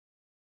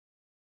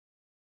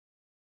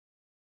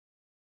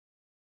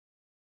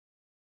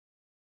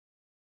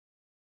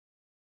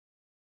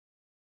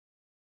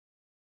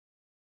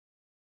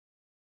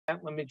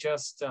let me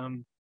just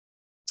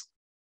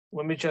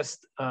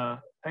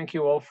thank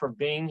you all for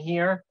being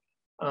here.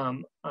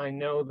 I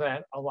know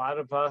that a lot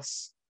of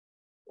us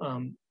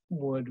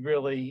would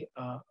really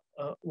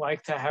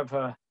like to have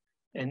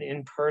an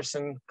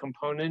in-person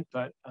component,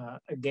 but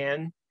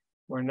again,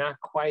 we're not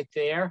quite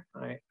there.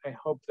 I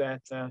hope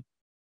that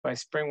by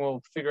spring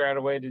we'll figure out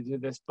a way to do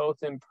this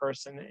both in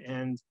person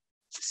and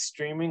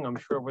streaming. I'm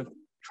sure with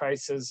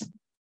Trice's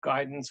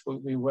guidance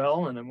we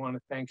will, and I want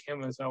to thank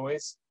him as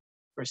always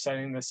for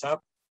setting this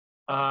up.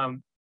 I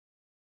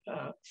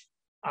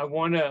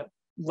want to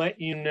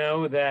let you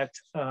know that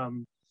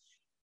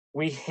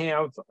we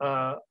have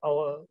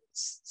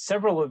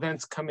several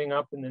events coming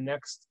up in the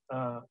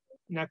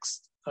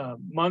next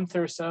month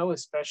or so,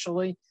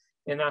 especially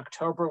in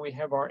October. We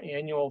have our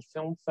annual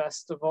film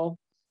festival,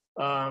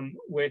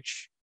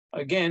 which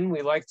again,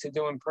 we like to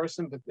do in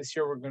person, but this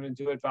year we're going to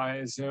do it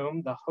via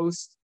Zoom. The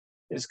host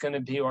is going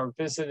to be our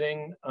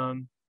visiting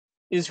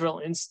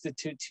Israel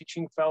Institute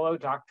teaching fellow,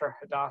 Dr.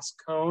 Hadass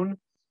Cohn,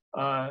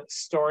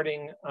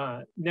 starting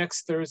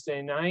next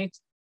Thursday night.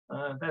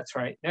 That's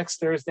right, next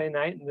Thursday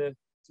night, and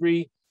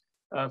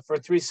for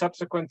three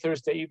subsequent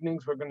Thursday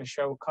evenings, we're going to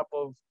show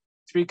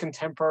three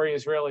contemporary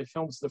Israeli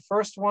films. The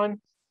first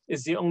one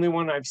is the only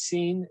one I've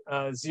seen,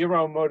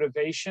 Zero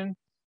Motivation,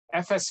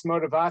 Efes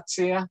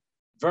Motivatia,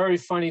 very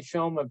funny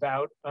film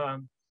about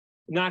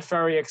not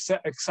very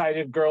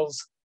excited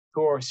girls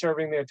who are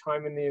serving their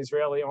time in the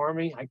Israeli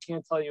army. I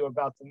can't tell you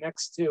about the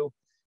next two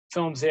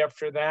films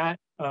after that.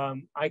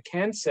 I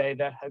can say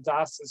that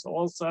Hadass is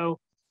also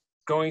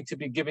going to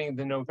be giving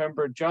the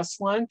November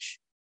JuSt lunch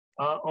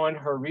on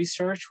her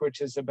research,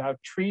 which is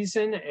about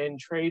treason and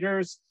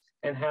traitors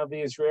and how the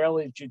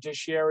Israeli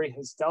judiciary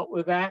has dealt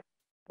with that,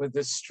 with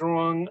a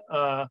strong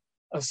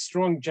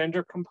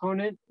gender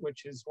component,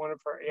 which is one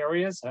of her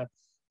areas.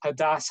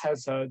 Hadass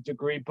has a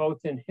degree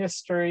both in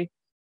history,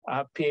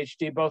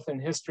 PhD both in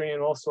history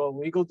and also a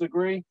legal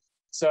degree.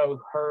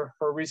 So her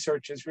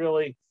research is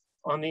really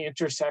on the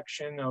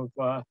intersection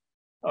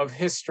of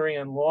history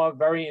and law,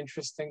 very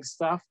interesting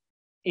stuff.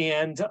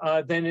 And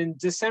then in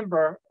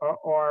December,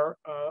 our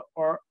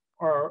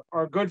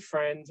good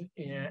friend,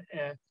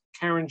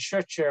 Karen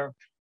Schutzer,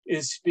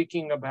 is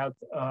speaking about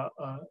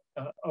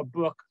a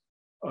book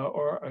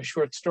or a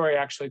short story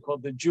actually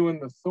called The Jew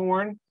and the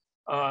Thorn,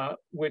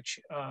 which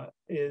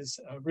is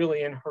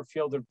really in her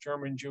field of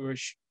German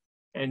Jewish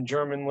and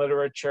German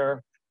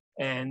literature.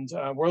 And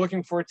we're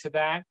looking forward to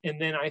that.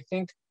 And then I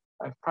think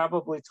I've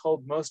probably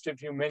told most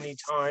of you many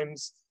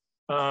times,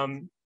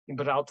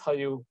 but I'll tell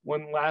you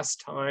one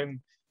last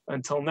time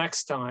until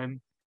next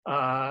time.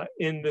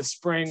 In the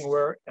spring,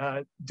 we're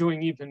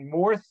doing even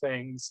more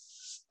things,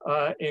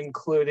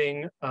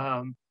 including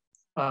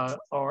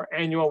our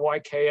annual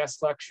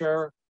YKS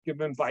lecture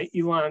given by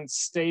Elon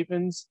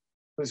Stavens,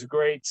 who's a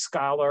great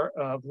scholar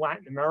of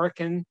Latin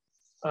American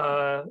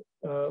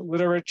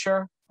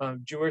literature,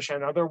 Jewish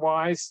and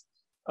otherwise.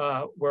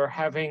 We're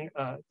having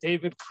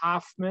David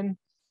Kaufman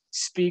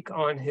speak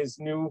on his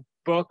new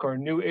book or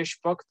new-ish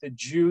book, The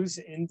Jews,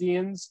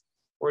 Indians.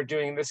 We're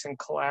doing this in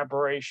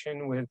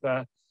collaboration with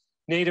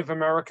Native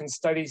American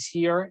Studies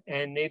here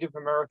and Native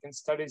American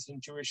Studies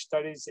and Jewish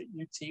Studies at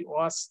UT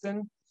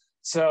Austin.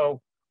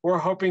 So we're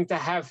hoping to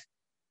have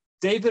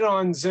David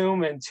on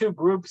Zoom and two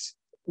groups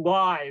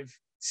live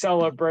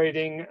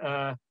celebrating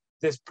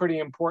this pretty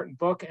important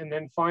book. And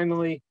then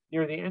finally,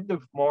 near the end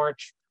of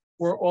March,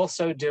 we're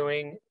also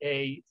doing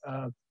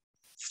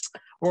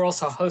we're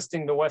also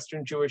hosting the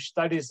Western Jewish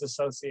Studies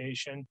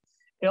Association.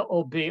 It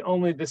will be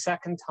only the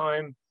second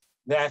time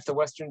that the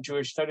Western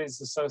Jewish Studies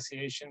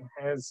Association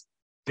has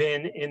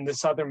been in the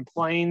Southern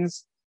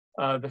Plains.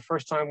 The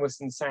first time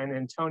was in San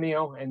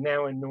Antonio and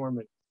now in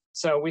Norman.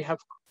 So we have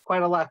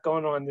quite a lot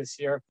going on this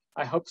year.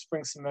 I hope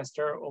spring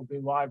semester will be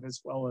live as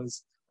well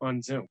as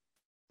on Zoom.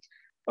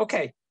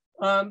 Okay,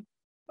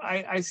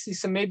 I see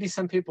maybe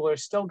some people are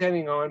still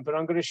getting on, but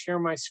I'm going to share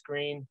my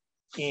screen.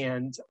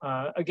 And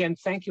again,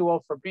 thank you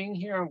all for being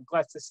here. I'm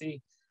glad to see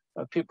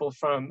people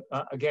from,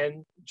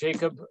 again,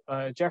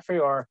 Jeffrey,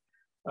 our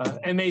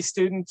MA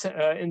student,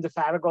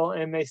 indefatigable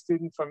MA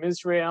student from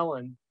Israel,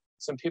 and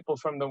some people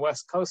from the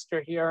West Coast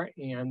are here,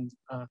 and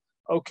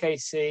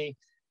OKC,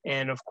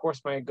 and of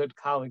course my good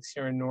colleagues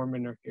here in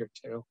Norman are here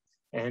too,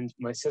 and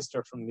my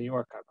sister from New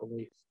York, I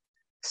believe.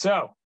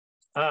 So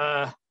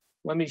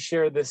let me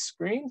share this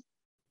screen,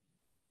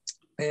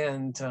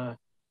 and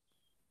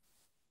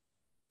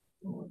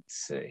let's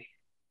see.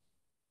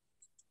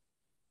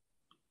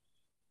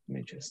 Let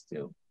me just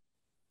do.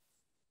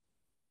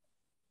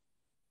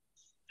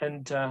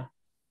 And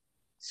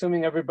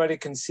assuming everybody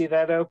can see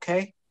that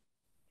okay.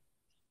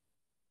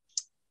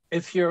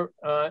 If you're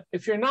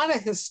not a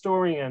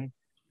historian,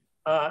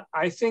 I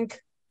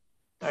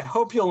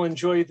hope you'll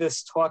enjoy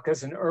this talk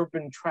as an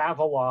urban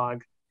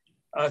travelogue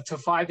to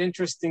 5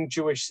 interesting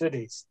Jewish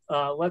cities.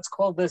 Let's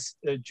call this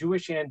a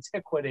Jewish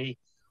antiquity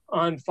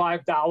on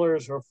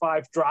 $5 or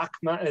 5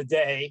 drachma a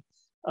day.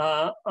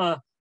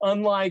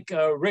 Unlike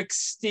Rick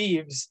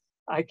Steves,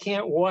 I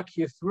can't walk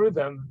you through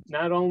them,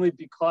 not only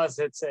because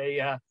it's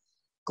a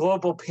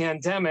global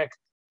pandemic,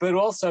 but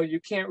also you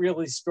can't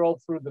really stroll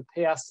through the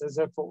past as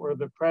if it were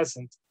the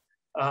present.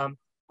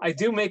 I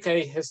do make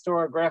a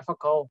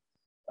historiographical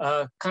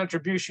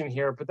contribution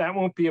here, but that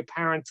won't be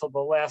apparent till the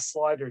last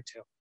slide or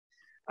two.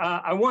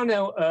 I want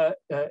to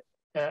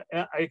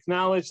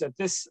acknowledge that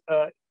this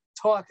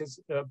talk is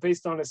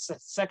based on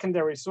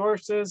secondary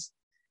sources,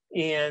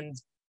 and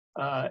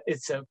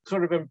it's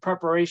sort of in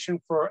preparation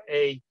for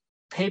a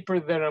paper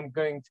that I'm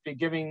going to be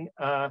giving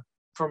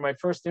for my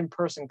first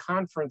in-person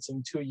conference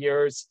in 2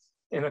 years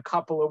in a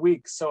couple of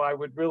weeks. So I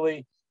would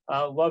really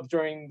love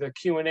during the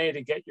Q&A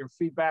to get your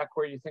feedback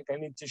where you think I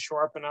need to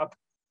sharpen up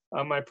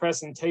my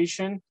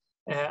presentation.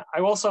 I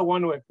also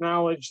want to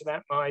acknowledge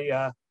that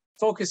my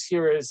focus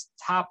here is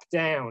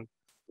top-down.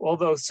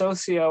 Although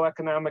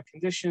socioeconomic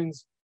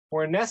conditions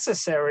were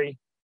necessary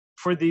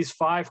for these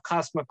 5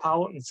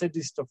 cosmopolitan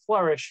cities to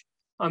flourish,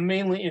 I'm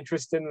mainly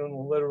interested in the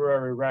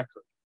literary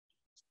record.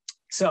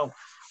 So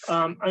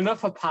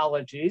enough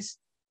apologies,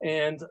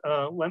 and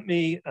let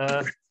me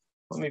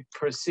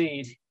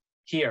proceed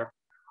here.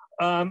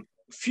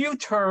 Few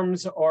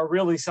terms are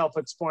really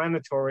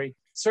self-explanatory,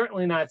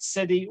 certainly not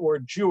city or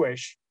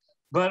Jewish,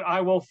 but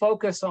I will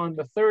focus on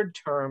the third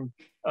term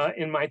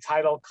in my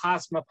title,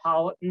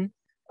 cosmopolitan.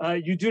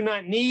 You do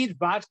not need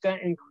vodka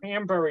and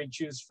cranberry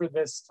juice for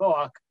this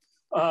talk,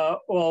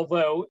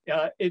 although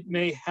it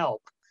may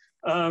help.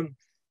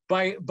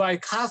 By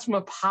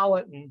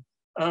cosmopolitan,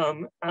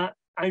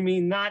 I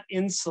mean not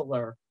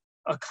insular,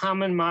 a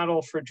common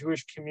model for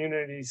Jewish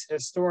communities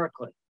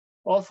historically.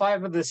 All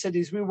 5 of the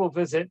cities we will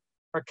visit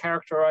are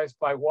characterized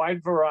by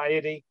wide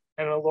variety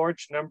and a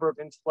large number of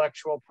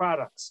intellectual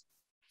products.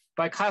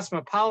 By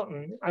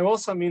cosmopolitan, I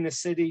also mean a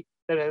city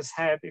that has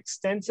had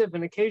extensive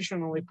and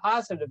occasionally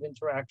positive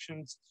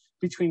interactions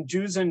between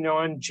Jews and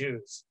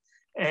non-Jews,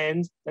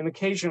 and an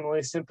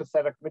occasionally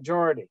sympathetic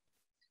majority.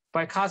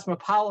 By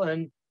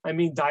cosmopolitan, I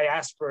mean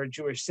diaspora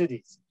Jewish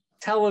cities.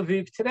 Tel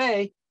Aviv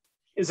today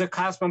is a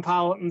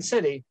cosmopolitan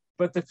city,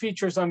 but the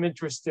features I'm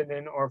interested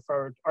in are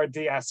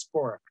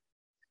diasporic.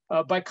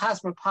 By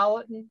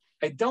cosmopolitan,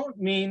 I don't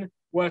mean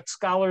what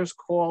scholars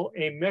call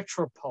a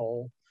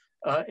metropole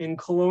in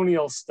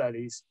colonial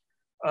studies,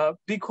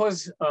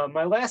 because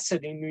my last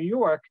city, New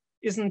York,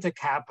 isn't a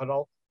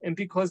capital, and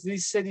because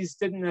these cities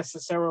didn't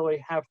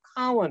necessarily have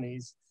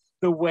colonies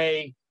the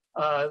way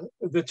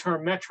the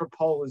term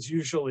metropole is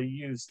usually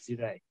used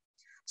today.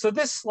 So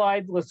this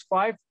slide lists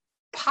 5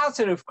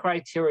 positive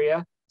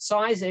criteria: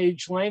 size,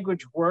 age,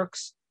 language,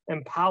 works,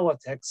 and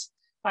politics.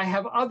 I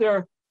have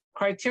other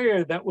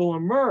criteria that will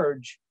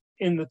emerge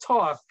in the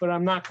talk, but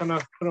I'm not gonna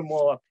put them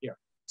all up here.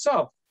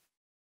 So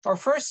our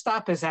first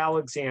stop is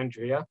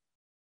Alexandria,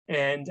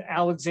 and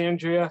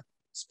Alexandria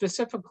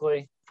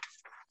specifically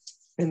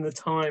in the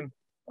time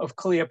of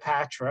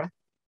Cleopatra.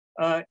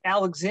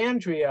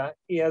 Alexandria,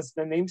 as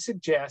the name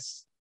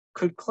suggests,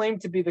 could claim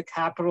to be the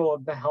capital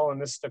of the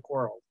Hellenistic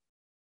world.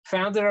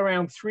 Founded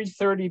around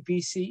 330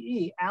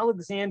 BCE,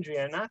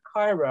 Alexandria, not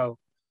Cairo,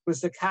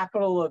 was the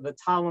capital of the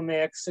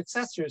Ptolemaic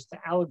successors to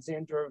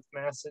Alexander of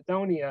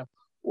Macedonia,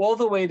 all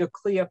the way to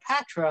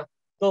Cleopatra,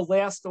 the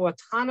last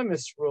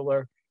autonomous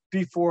ruler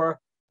before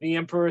the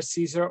Emperor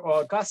Caesar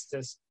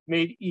Augustus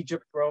made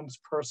Egypt Rome's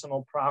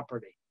personal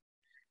property.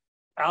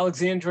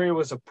 Alexandria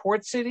was a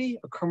port city,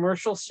 a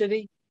commercial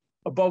city,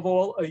 above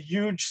all, a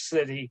huge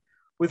city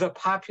with a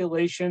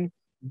population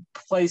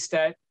placed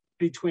at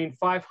between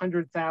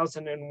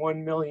 500,000 and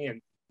 1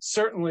 million,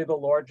 certainly the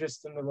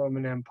largest in the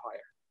Roman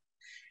Empire.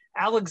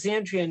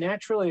 Alexandria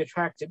naturally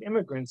attracted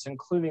immigrants,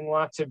 including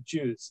lots of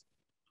Jews.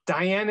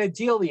 Diana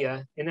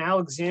Delia, in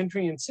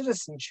Alexandrian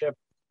citizenship,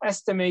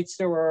 estimates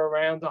there were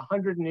around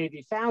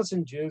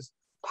 180,000 Jews,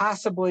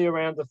 possibly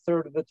around a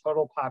third of the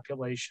total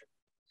population.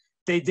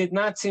 They did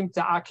not seem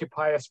to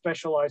occupy a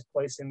specialized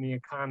place in the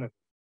economy.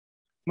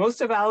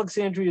 Most of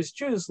Alexandria's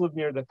Jews lived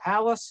near the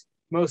palace.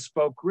 Most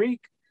spoke Greek.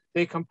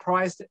 They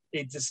comprised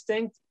a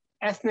distinct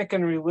ethnic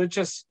and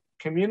religious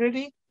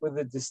community with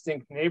a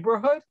distinct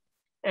neighborhood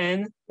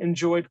and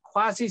enjoyed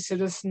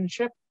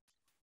quasi-citizenship,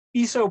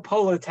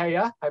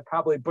 isopoliteia, I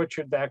probably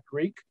butchered that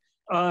Greek,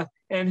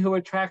 and who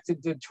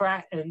attracted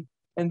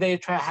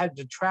had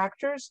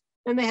detractors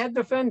and they had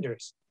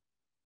defenders.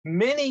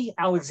 Many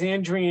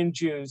Alexandrian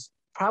Jews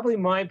probably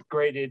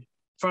migrated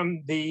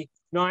from the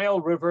Nile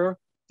River,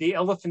 the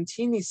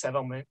Elephantine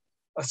settlement,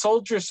 a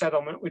soldier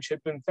settlement which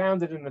had been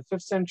founded in the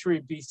 5th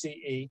century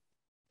BCE.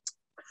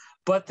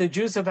 But the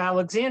Jews of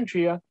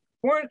Alexandria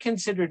weren't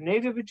considered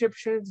native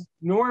Egyptians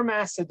nor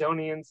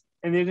Macedonians,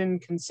 and they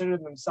didn't consider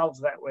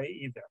themselves that way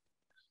either.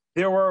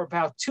 There were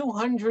about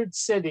 200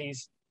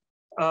 cities,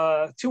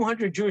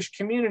 200 Jewish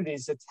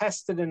communities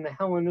attested in the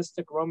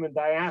Hellenistic Roman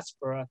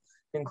diaspora,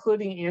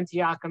 including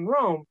Antioch and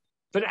Rome,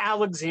 but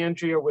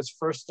Alexandria was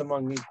first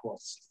among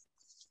equals.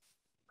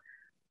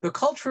 The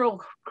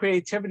cultural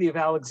creativity of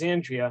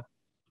Alexandria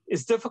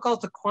is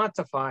difficult to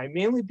quantify,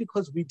 mainly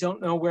because we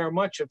don't know where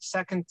much of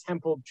Second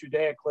Temple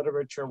Judaic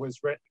literature was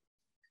written.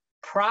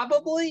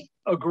 Probably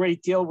a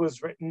great deal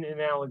was written in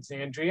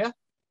Alexandria,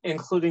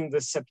 including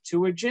the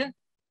Septuagint,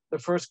 the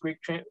first Greek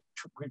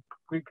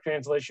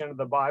translation of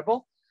the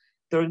Bible,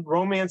 the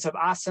romance of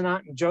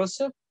Asenat and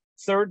Joseph,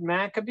 third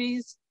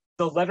Maccabees,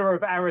 the letter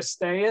of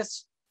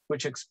Aristeas,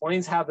 which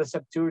explains how the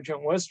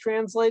Septuagint was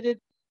translated,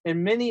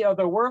 and many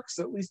other works,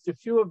 at least a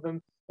few of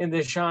them in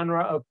the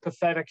genre of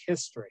pathetic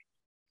history.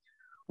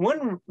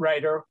 One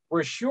writer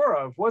we're sure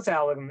of was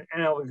an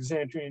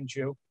Alexandrian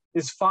Jew,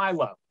 is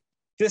Philo.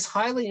 This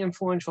highly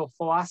influential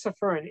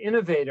philosopher and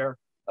innovator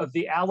of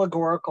the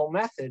allegorical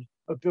method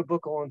of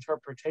biblical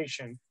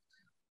interpretation,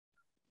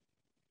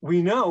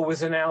 we know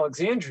was an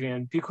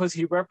Alexandrian because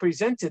he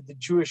represented the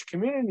Jewish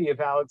community of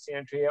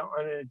Alexandria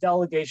on a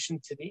delegation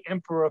to the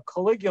Emperor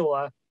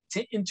Caligula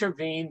to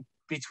intervene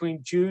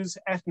between Jews,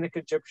 ethnic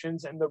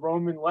Egyptians, and the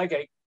Roman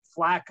legate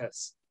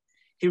Flaccus.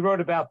 He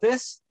wrote about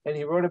this, and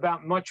he wrote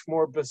about much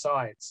more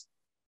besides.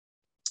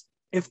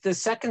 If the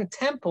Second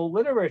Temple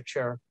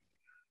literature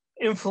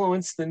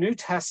influenced the New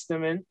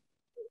Testament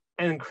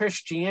and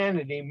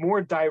Christianity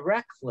more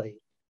directly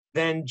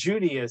than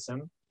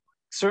Judaism,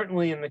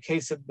 certainly in the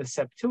case of the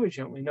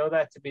Septuagint, we know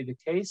that to be the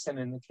case, and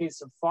in the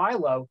case of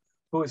Philo,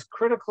 who is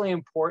critically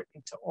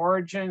important to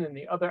Origen and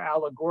the other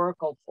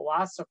allegorical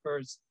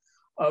philosophers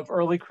of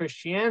early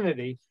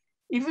Christianity,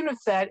 even if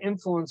that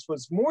influence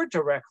was more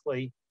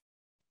directly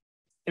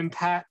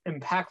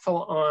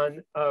impactful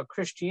on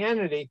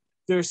Christianity,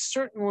 there's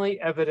certainly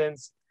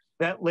evidence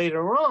that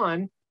later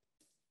on,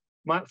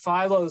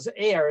 Philo's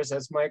heirs,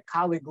 as my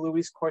colleague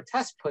Luis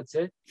Cortes puts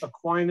it,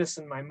 Aquinas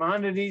and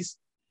Maimonides,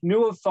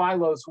 knew of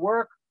Philo's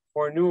work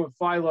or knew of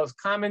Philo's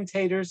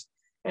commentators,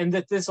 and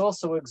that this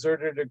also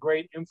exerted a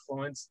great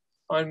influence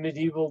on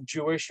medieval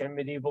Jewish and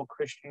medieval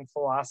Christian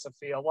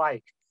philosophy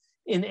alike.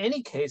 In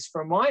any case,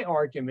 for my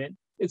argument,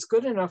 it's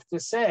good enough to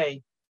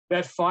say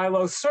that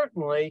Philo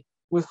certainly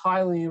was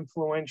highly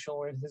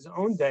influential in his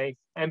own day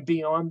and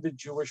beyond the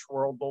Jewish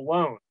world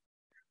alone.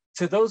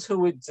 To those who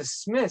would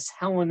dismiss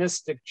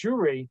Hellenistic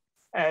Jewry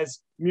as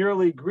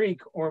merely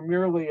Greek or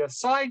merely a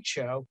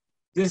sideshow,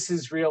 this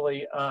is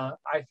really,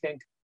 I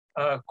think,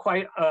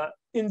 quite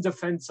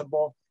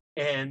indefensible,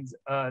 and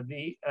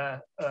the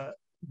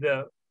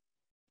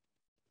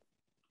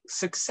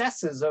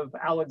successes of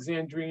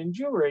Alexandrian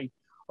Jewry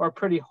are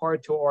pretty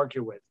hard to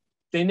argue with.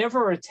 They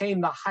never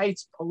attained the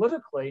heights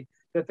politically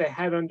that they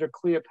had under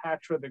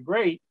Cleopatra the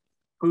Great,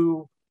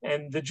 who,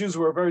 and the Jews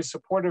were very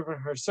supportive in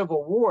her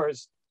civil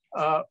wars,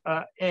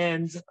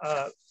 and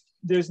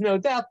there's no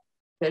doubt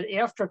that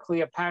after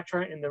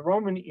Cleopatra in the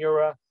Roman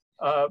era,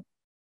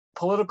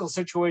 political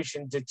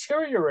situation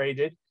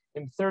deteriorated.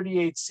 In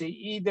 38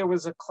 CE, there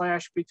was a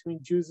clash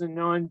between Jews and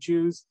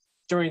non-Jews.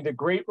 During the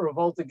Great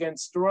Revolt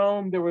against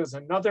Rome, there was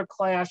another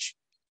clash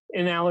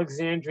in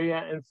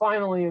Alexandria. And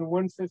finally, in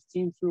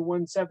 115 through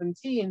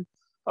 117,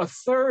 a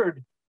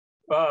third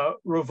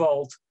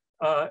revolt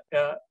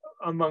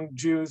among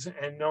Jews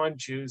and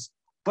non-Jews.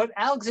 But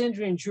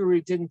Alexandrian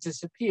Jewry didn't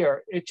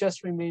disappear. It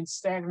just remained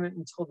stagnant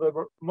until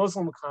the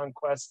Muslim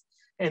conquest,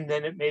 and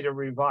then it made a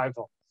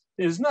revival.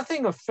 There's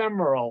nothing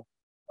ephemeral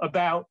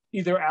about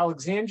either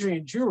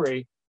Alexandrian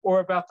Jewry or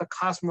about the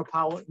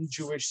cosmopolitan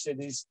Jewish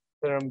cities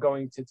that I'm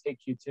going to take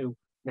you to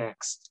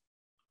next.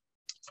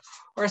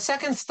 Our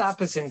second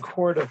stop is in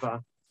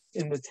Cordova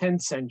in the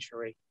 10th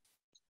century.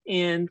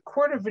 And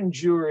Cordovan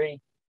Jewry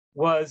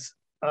was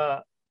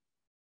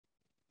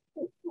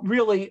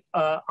really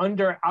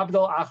under Abd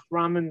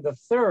al-Rahman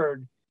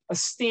III, a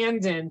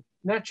stand-in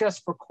not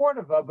just for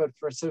Cordova, but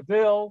for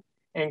Seville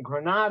and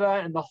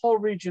Granada and the whole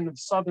region of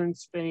southern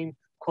Spain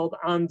called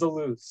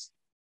Andalus.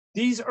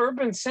 These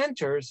urban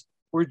centers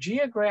were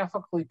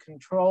geographically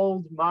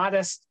controlled,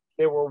 modest,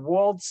 they were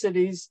walled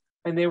cities,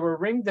 and they were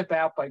ringed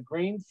about by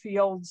grain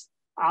fields,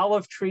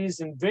 olive trees,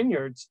 and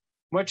vineyards,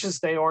 much as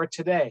they are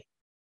today.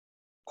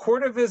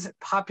 Cordova's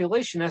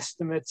population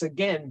estimates,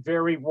 again,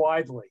 vary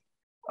widely.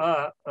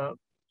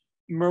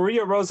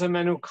 Maria Rosa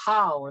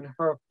Manucal, in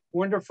her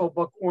wonderful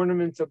book,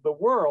 Ornament of the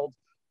World,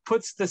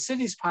 puts the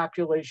city's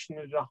population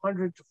at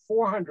 100 to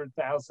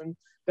 400,000.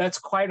 That's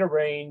quite a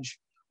range,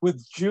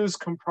 with Jews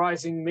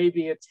comprising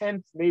maybe a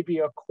tenth, maybe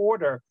a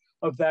quarter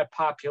of that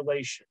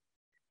population.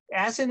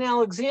 As in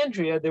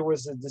Alexandria, there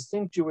was a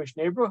distinct Jewish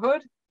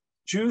neighborhood.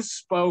 Jews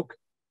spoke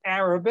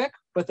Arabic,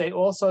 but they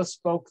also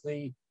spoke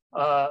the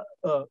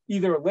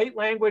either late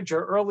language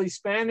or early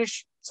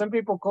Spanish. Some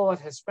people call it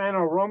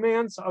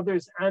Hispano-Romance,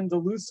 others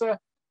Andalusa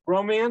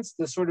Romance,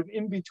 the sort of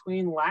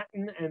in-between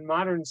Latin and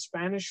modern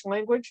Spanish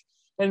language.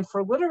 And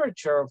for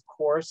literature, of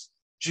course,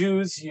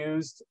 Jews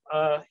used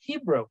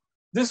Hebrew.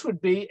 This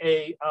would be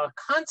a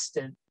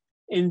constant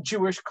in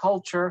Jewish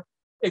culture,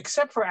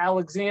 except for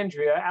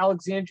Alexandria.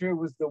 Alexandria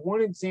was the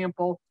one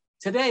example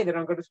today that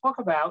I'm going to talk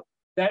about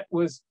that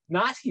was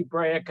not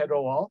Hebraic at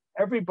all.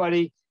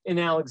 Everybody in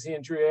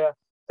Alexandria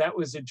that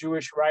was a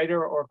Jewish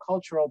writer or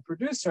cultural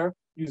producer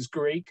used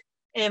Greek,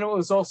 and it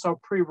was also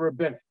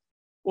pre-rabbinic.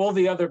 All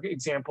the other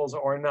examples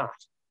are not.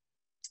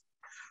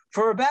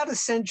 For about a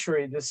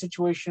century, the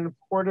situation of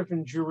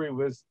Cordovan Jewry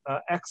was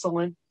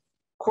excellent.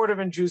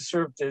 Cordovan Jews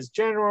served as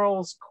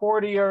generals,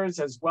 courtiers,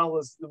 as well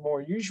as the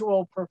more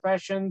usual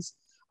professions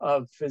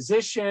of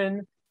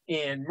physician,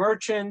 and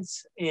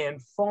merchants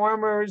and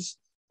farmers,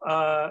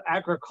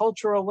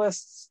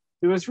 agriculturalists.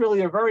 There was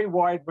really a very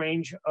wide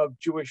range of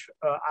Jewish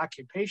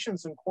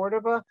occupations in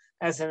Cordova,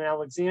 as in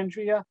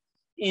Alexandria.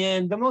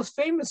 And the most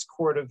famous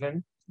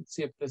Cordovan, let's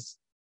see if this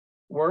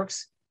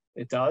works,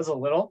 it does a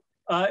little,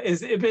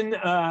 is Ibn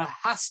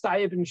Hasta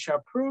ibn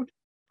Shaprut,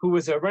 who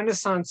was a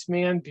Renaissance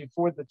man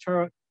before the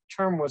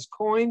term was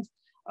coined.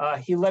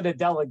 He led a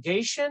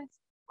delegation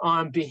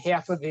on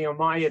behalf of the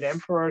Umayyad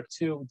emperor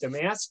to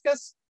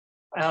Damascus.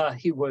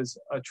 He was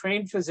a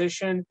trained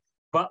physician,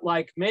 but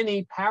like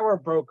many power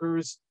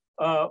brokers,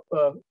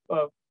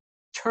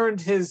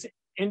 turned his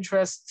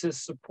interest to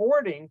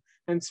supporting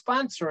and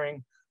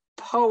sponsoring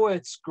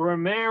poets,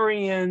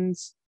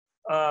 grammarians,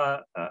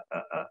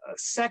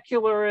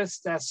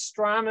 secularists,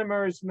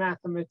 astronomers,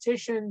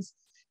 mathematicians.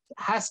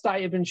 Hasta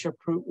ibn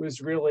Shaprut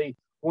was really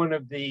one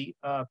of the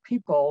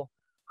people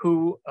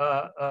who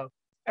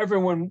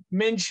everyone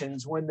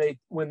mentions when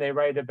they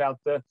write about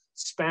the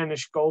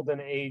Spanish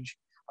Golden Age.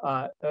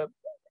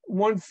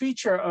 One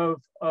feature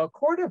of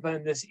Cordova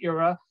in this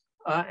era,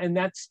 and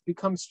that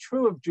becomes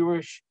true of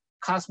Jewish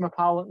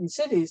cosmopolitan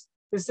cities,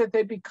 is that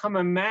they become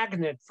a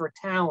magnet for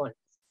talent.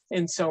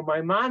 And so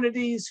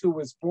Maimonides, who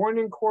was born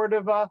in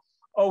Cordova,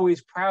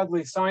 always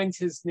proudly signs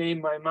his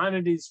name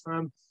Maimonides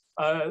from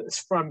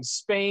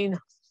Spain,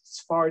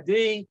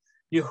 Sephardi.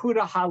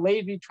 Yehuda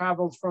Halevi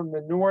traveled from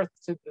the north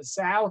to the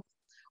south.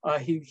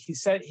 He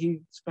said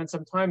he spent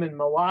some time in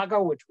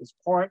Malaga, which was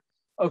part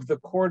of the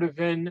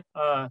Cordovan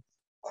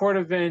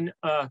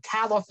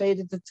caliphate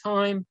at the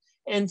time.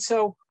 And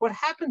so what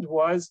happened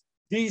was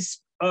these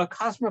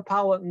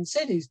cosmopolitan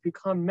cities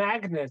become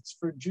magnets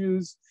for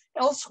Jews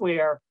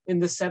elsewhere in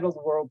the settled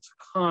world to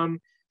come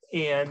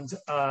and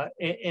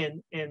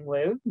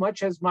live,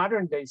 much as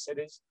modern day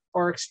cities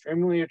are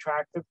extremely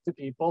attractive to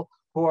people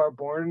who are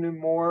born in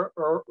more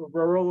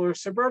rural or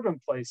suburban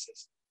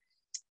places.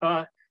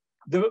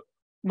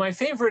 My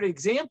favorite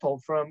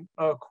example from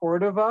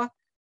Cordova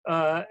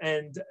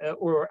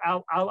or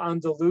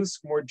Al-Andalus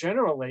more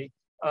generally,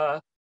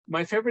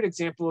 my favorite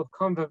example of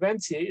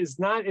convivencia is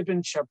not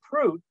Ibn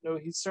Shaprut, though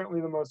he's certainly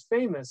the most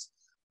famous,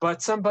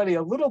 but somebody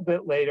a little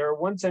bit later,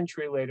 1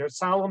 century later,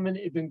 Solomon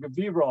ibn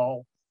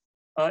Gabirol.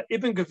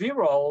 Ibn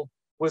Gabirol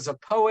was a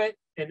poet,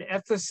 an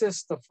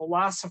ethicist, a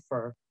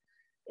philosopher.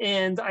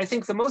 And I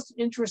think the most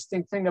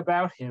interesting thing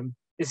about him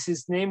is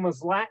his name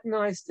was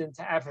Latinized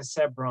into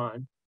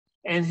Avicebron,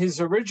 and his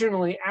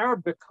originally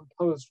Arabic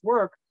composed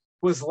work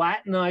was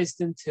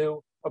Latinized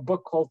into a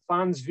book called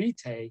Fons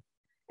Vitae.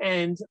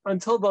 And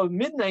until the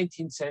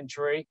mid-19th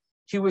century,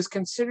 he was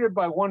considered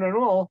by one and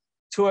all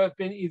to have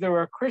been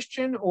either a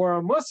Christian or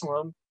a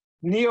Muslim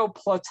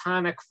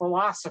Neoplatonic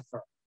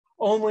philosopher.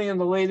 Only in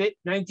the late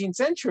 19th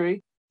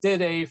century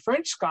did a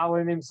French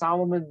scholar named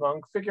Solomon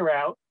Monk figure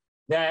out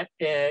that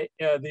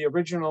the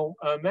original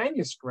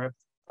manuscript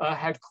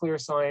had clear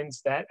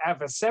signs that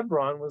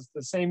Avicebron was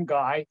the same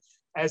guy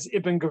as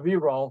Ibn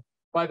Gabirol.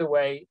 By the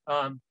way,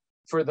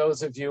 for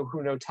those of you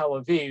who know Tel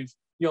Aviv,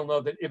 you'll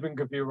know that Ibn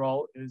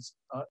Gabirol is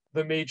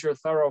the major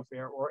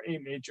thoroughfare or a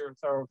major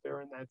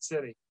thoroughfare in that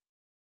city.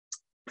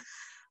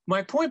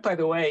 My point, by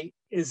the way,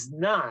 is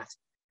not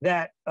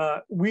that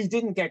we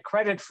didn't get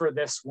credit for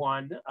this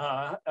one.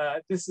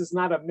 This is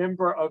not a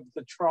member of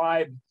the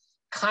tribe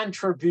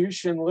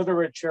contribution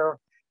literature,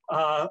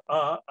 a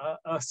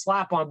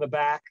slap on the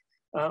back.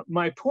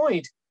 My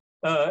point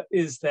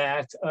is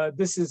that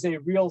this is a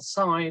real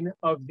sign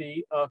of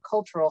the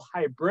cultural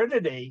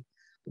hybridity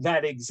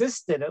that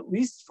existed, at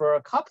least for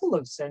a couple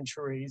of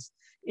centuries,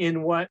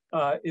 in what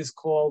is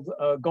called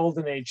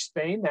Golden Age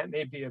Spain. That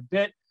may be a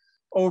bit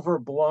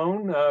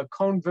overblown.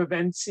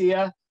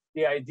 Convivencia,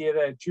 the idea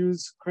that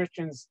Jews,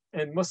 Christians,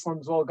 and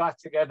Muslims all got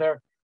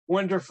together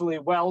wonderfully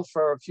well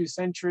for a few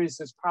centuries,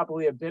 is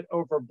probably a bit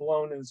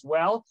overblown as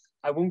well.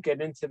 I won't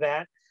get into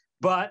that.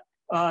 But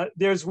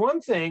there's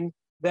one thing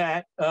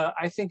that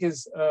I think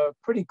is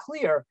pretty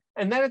clear,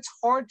 and that it's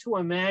hard to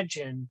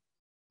imagine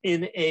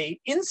in an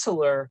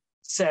insular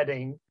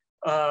setting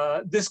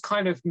this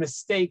kind of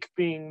mistake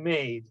being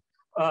made.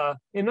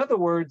 In other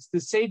words, the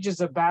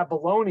sages of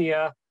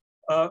Babylonia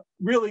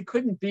really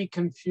couldn't be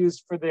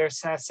confused for their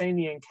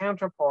Sasanian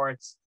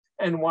counterparts.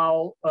 And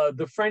while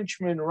the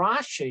Frenchman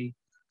Rashi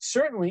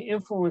certainly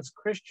influenced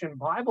Christian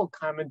Bible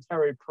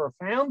commentary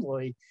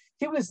profoundly,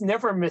 he was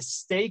never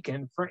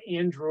mistaken for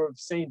Andrew of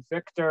St.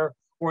 Victor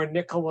or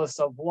Nicholas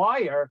of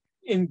Lyre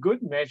in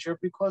good measure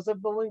because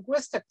of the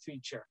linguistic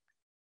feature.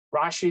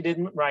 Rashi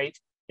didn't write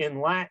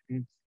in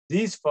Latin.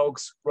 These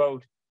folks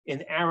wrote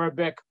in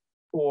Arabic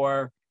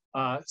or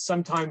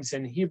sometimes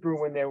in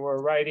Hebrew when they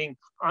were writing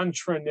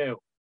entre nous.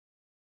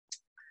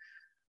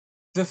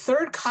 The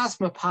third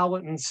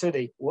cosmopolitan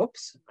city,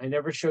 whoops, I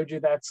never showed you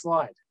that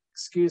slide,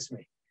 excuse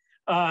me.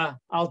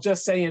 I'll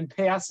just say in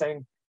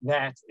passing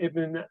that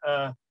Ibn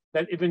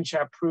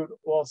Shaprut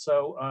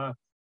also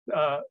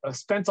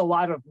spent a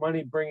lot of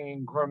money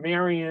bringing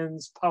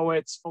grammarians,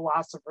 poets,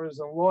 philosophers,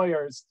 and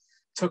lawyers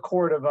to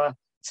Cordova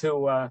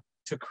to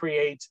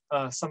create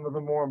some of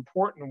the more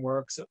important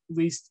works, at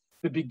least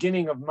the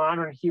beginning of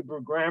modern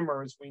Hebrew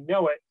grammar as we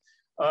know it,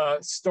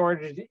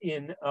 started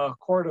in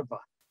Cordova.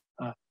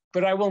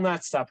 But I will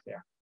not stop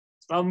there.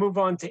 I'll move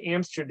on to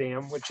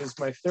Amsterdam, which is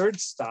my third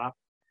stop,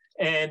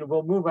 and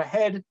we'll move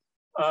ahead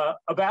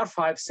about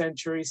 5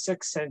 centuries,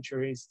 6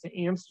 centuries to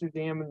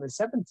Amsterdam in the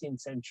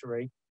 17th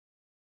century,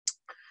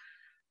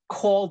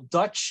 called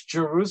Dutch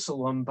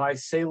Jerusalem by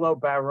Salo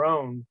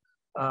Baron,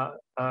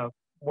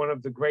 one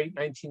of the great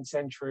 19th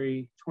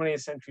century,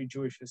 20th century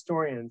Jewish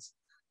historians.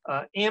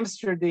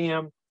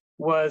 Amsterdam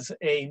was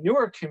a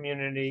newer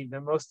community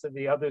than most of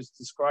the others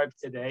described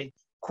today.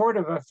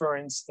 Cordova, for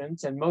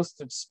instance, and most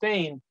of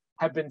Spain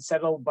have been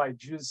settled by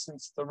Jews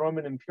since the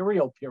Roman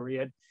imperial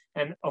period,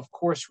 and of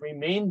course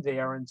remained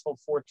there until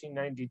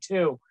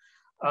 1492.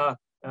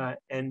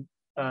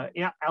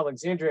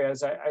 Alexandria,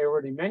 as I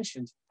already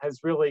mentioned,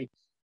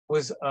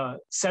 was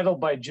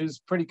settled by Jews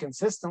pretty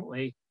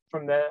consistently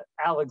from the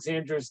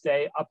Alexander's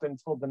day up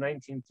until the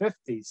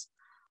 1950s.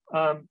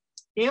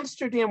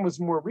 Amsterdam was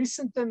more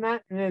recent than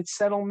that in its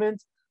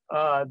settlement.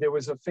 There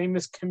was a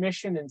famous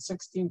commission in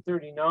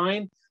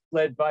 1639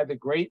 led by the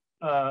great,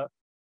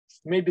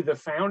 maybe the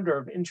founder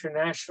of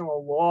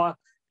international law,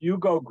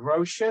 Hugo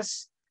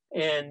Grotius.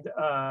 And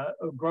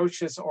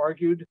Grotius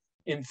argued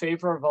in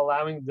favor of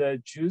allowing the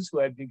Jews who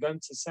had begun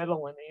to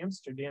settle in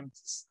Amsterdam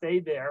to stay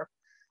there.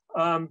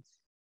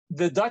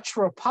 The Dutch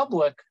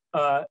Republic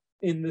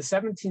in the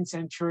 17th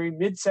century,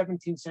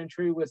 mid-17th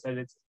century, was at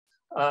its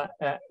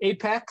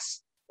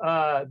apex.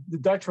 The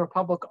Dutch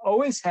Republic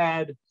always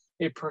had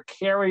a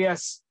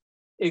precarious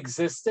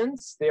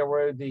existence. There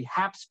were the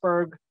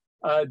Habsburg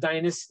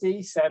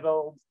dynasty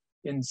settled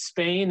in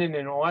Spain and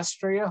in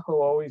Austria,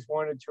 who always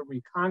wanted to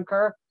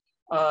reconquer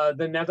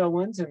the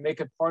Netherlands and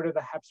make it part of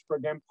the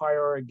Habsburg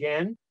Empire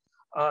again.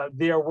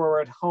 There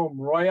were at home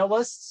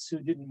royalists who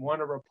didn't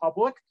want a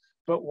republic,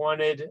 but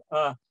wanted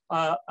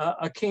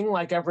a king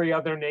like every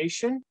other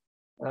nation,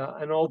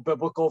 an old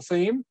biblical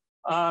theme.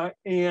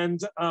 And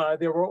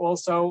there were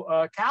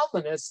also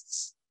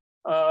Calvinists,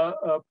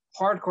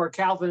 hardcore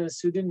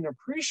Calvinists who didn't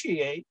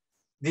appreciate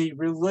the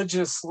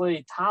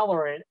religiously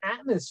tolerant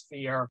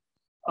atmosphere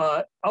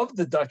of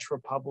the Dutch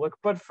Republic,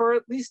 but for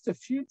at least a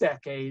few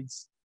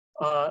decades,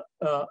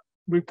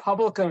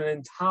 Republican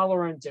and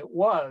tolerant it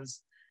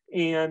was.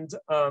 And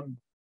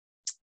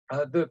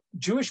the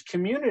Jewish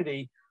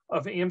community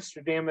of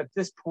Amsterdam at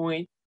this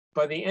point,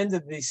 by the end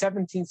of the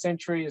 17th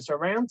century, is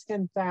around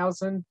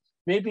 10,000,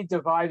 maybe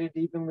divided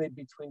evenly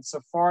between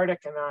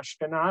Sephardic and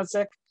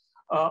Ashkenazic.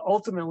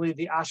 Ultimately,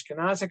 the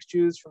Ashkenazic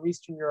Jews from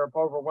Eastern Europe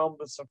overwhelmed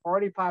the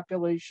Sephardi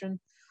population.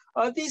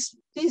 These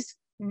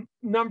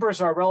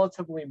numbers are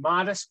relatively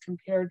modest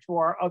compared to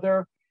our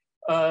other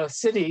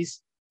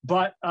cities,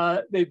 but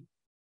they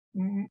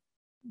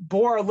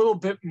bore a little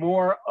bit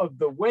more of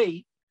the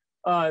weight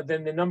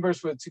than the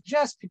numbers would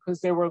suggest,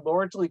 because they were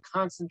largely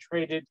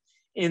concentrated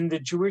in the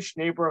Jewish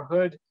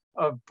neighborhood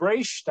of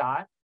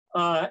Breestadt.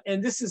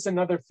 And this is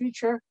another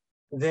feature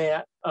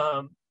that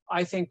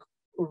I think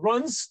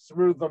runs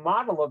through the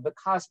model of the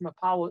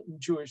cosmopolitan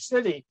Jewish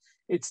city.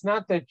 It's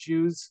not that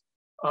Jews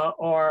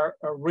are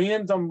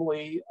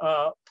randomly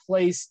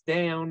placed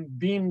down,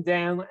 beamed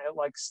down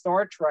like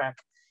Star Trek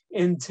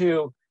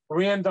into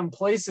random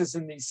places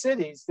in these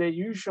cities. They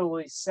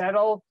usually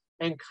settle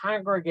and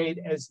congregate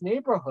as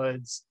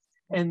neighborhoods.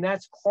 And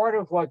that's part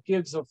of what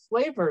gives a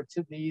flavor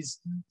to these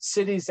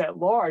cities at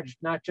large,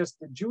 not just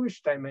the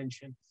Jewish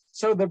dimension.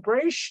 So the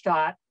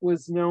Breestadt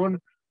was known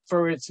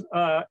for its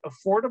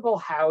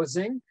affordable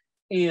housing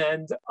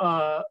and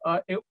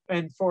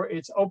for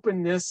its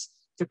openness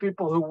to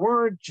people who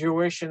weren't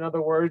Jewish. In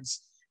other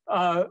words,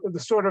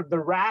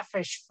 the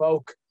raffish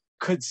folk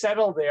could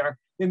settle there.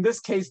 In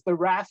this case, the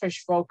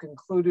raffish folk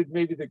included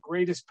maybe the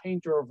greatest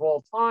painter of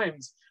all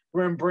times,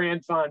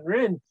 Rembrandt van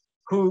Rijn,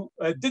 who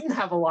didn't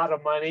have a lot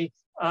of money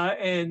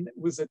and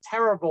was a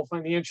terrible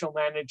financial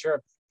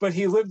manager, but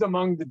he lived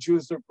among the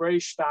Jews of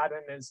Breestadt,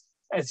 and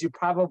as you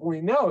probably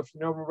know, if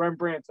you know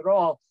Rembrandt at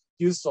all,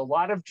 used a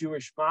lot of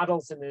Jewish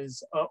models in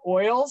his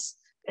oils,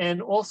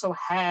 and also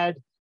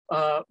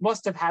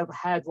must have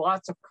had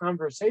lots of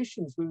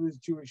conversations with his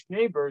Jewish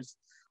neighbors,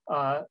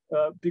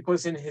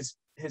 because in his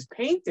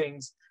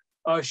paintings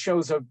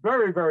shows a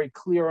very, very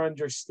clear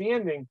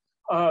understanding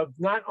of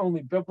not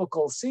only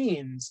biblical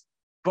scenes,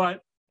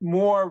 but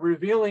more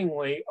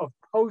revealingly of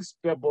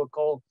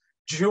post-biblical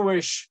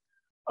Jewish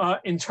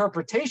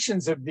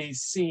interpretations of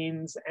these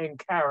scenes and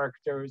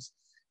characters.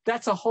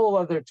 That's a whole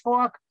other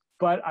talk,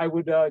 but I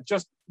would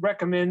just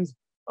recommend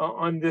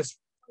on this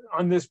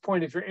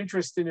point, if you're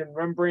interested in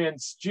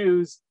Rembrandt's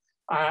Jews,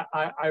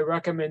 I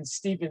recommend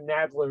Stephen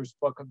Nadler's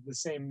book of the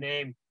same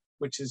name,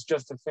 which is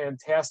just a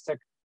fantastic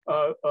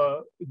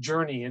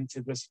journey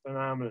into this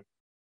phenomenon.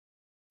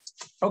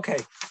 Okay,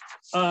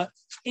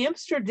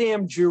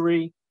 Amsterdam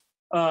Jewry.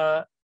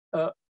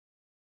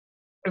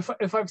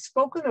 If I've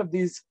spoken of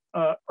these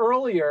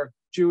earlier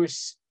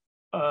Jewish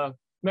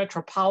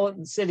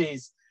metropolitan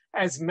cities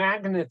as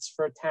magnets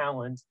for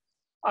talent,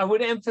 I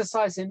would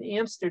emphasize in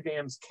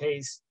Amsterdam's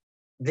case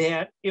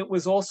that it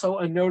was also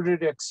a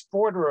noted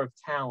exporter of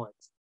talent.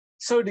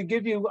 So to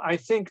give you, I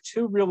think,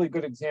 two really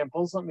good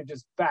examples, let me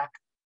just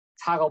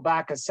toggle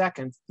back a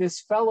second.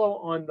 This fellow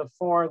on the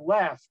far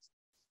left,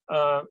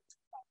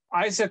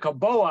 Isaac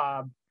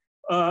Aboab,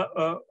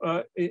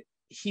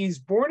 he's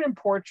born in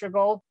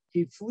Portugal.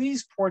 He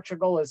flees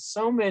Portugal as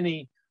so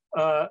many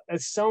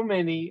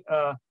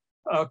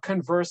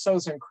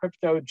conversos and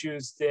crypto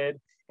Jews did.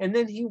 And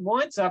then he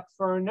winds up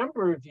for a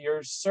number of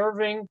years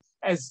serving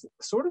as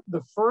sort of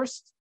the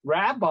first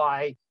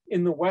rabbi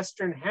in the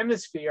Western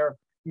Hemisphere,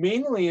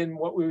 mainly in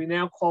what we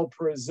now call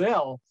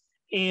Brazil.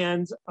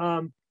 And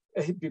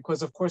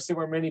because of course there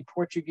were many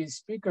Portuguese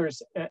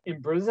speakers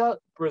in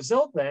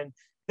Brazil then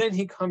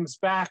he comes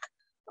back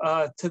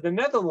to the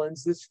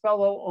Netherlands. This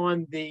fellow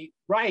on the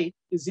right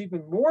is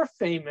even more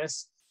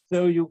famous,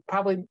 though you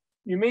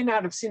may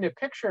not have seen a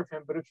picture of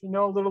him, but if you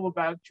know a little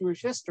about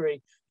Jewish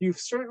history, you've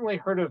certainly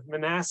heard of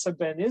Manasseh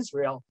ben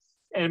Israel.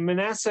 And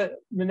Manasseh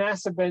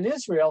ben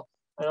Israel,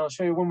 and I'll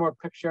show you one more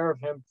picture of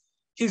him,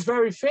 he's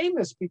very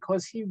famous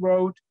because he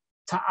wrote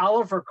to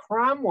Oliver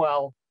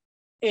Cromwell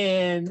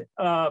and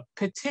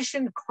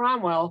petitioned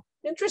Cromwell,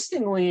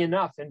 interestingly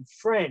enough, in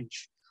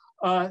French,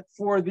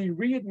 for the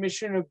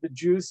readmission of the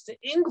Jews to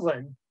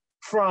England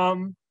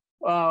from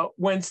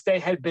whence they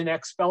had been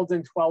expelled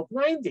in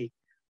 1290.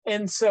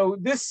 And so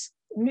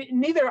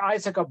neither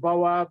Isaac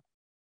Aboab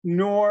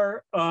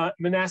nor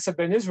Manasseh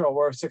ben Israel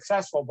were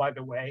successful, by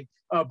the way.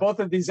 Both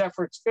of these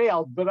efforts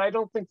failed, but I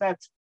don't think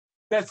that's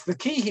the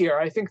key here.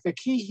 I think the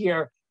key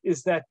here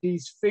is that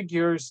these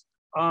figures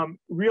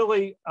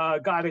really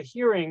got a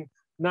hearing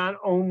not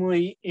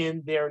only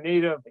in their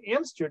native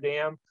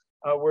Amsterdam,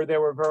 where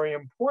there were very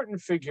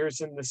important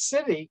figures in the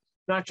city,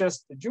 not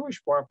just the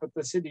Jewish part, but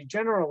the city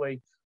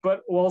generally,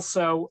 but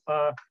also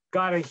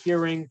got a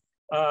hearing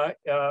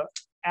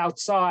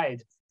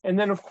outside. And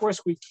then, of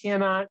course, we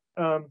cannot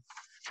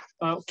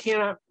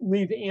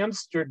leave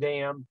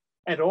Amsterdam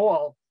at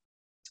all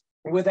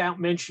without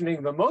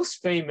mentioning the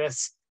most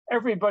famous,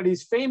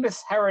 everybody's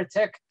famous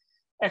heretic,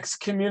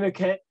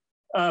 excommunicate,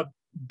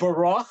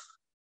 Baruch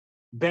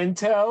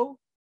Bento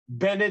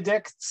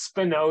Benedict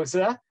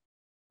Spinoza,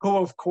 who,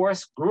 of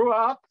course, grew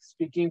up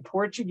speaking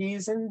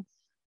Portuguese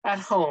at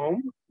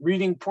home,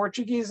 reading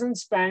Portuguese and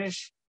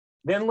Spanish,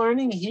 then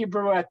learning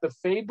Hebrew at the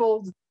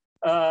fabled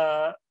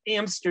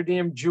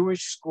Amsterdam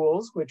Jewish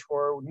schools, which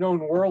were known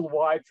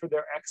worldwide for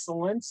their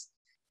excellence.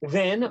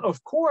 Then,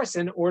 of course,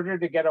 in order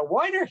to get a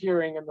wider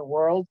hearing in the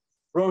world,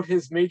 wrote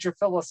his major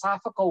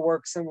philosophical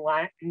works in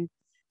Latin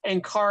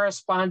and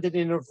corresponded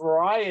in a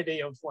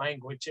variety of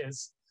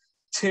languages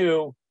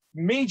to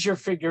major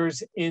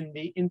figures in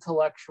the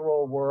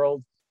intellectual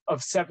world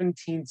of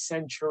 17th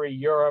century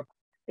Europe,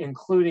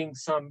 including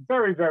some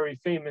very, very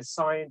famous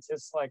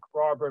scientists like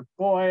Robert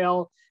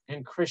Boyle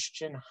and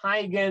Christian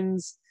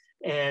Huygens,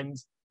 and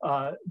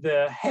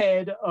the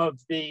head of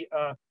the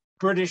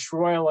British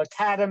Royal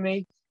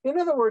Academy. In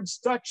other words,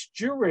 Dutch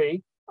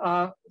Jewry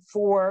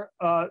for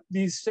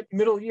these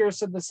middle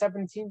years of the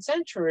 17th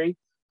century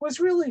was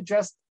really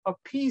just a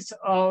piece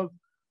of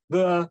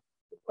the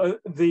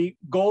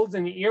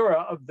golden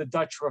era of the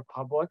Dutch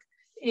Republic.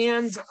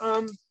 And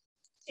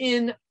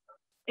in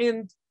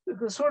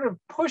the sort of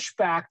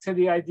pushback to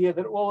the idea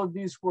that all of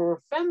these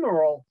were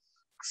ephemeral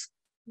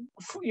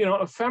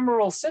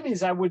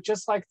cities, I would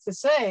just like to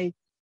say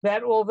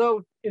that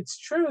although it's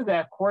true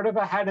that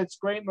Cordoba had its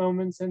great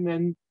moments and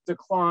then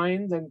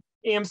declined, and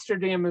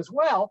Amsterdam as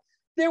well,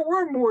 there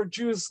were more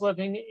Jews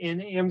living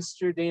in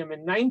Amsterdam in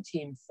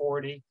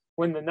 1940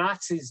 when the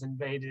Nazis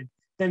invaded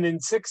than in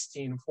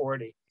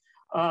 1640.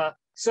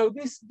 So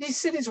these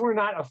cities were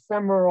not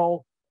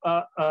ephemeral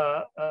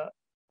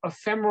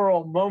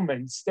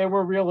moments. They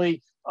were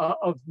really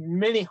of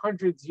many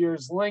hundreds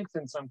years length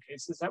in some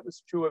cases. That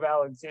was true of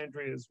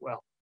Alexandria as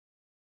well.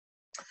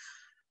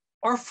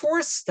 Our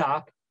fourth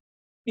stop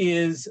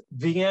is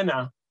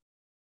Vienna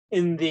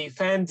in the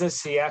fin de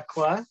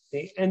siècle,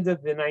 the end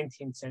of the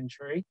 19th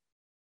century.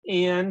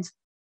 And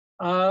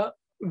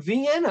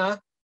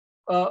Vienna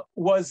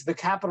was the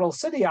capital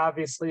city,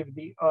 obviously, of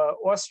the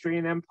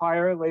Austrian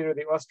Empire, later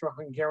the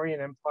Austro-Hungarian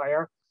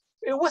Empire.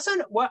 It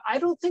wasn't I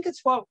don't think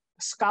it's what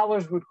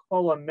scholars would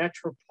call a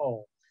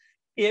metropole.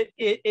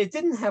 It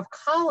didn't have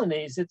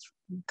colonies. Its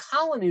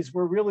colonies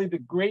were really the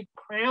great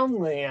crown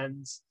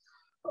lands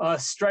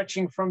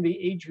stretching from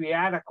the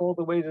Adriatic all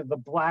the way to the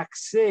Black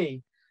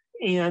Sea.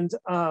 And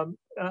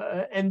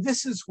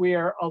this is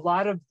where a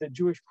lot of the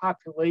Jewish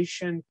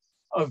population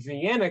of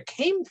Vienna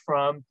came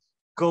from: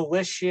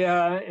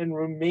 Galicia and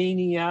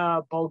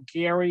Romania,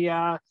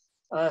 Bulgaria,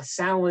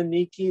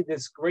 Saloniki,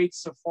 this great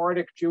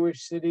Sephardic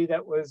Jewish city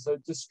that was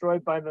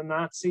destroyed by the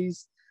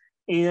Nazis.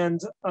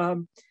 And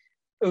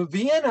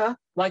Vienna,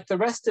 like the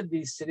rest of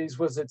these cities,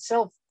 was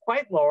itself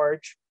quite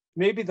large.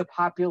 Maybe the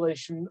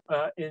population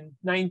in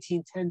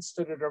 1910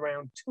 stood at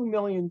around 2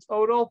 million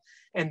total,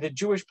 and the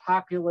Jewish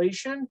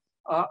population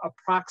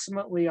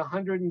approximately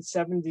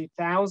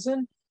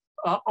 170,000.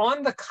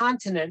 On the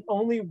continent,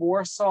 only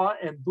Warsaw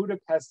and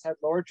Budapest had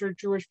larger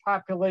Jewish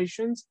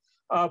populations.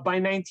 By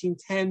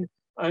 1910,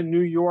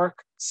 New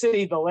York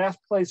City, the last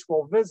place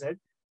we'll visit,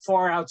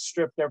 far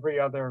outstripped every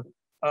other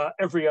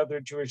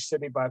Jewish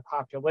city by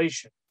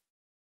population.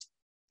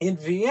 In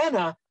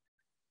Vienna,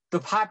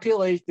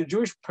 the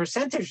Jewish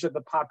percentage of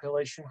the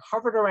population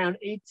hovered around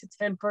 8 to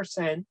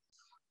 10%,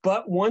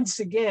 but once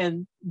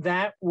again,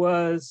 that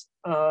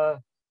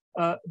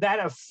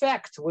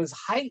effect was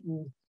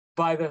heightened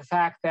by the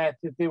fact that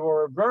there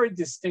were very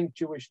distinct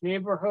Jewish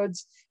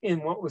neighborhoods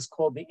in what was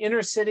called the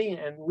inner city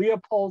and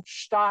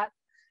Leopoldstadt.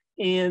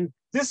 And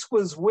this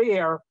was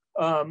where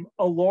a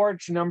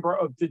large number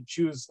of the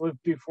Jews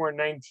lived before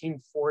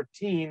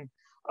 1914.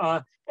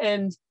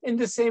 And in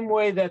the same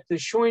way that the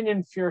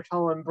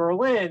Scheunenviertel in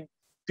Berlin,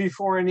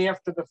 before and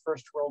after the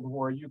First World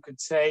War, you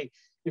could say,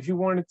 if you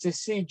wanted to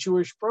see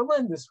Jewish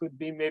Berlin, this would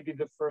be maybe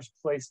the first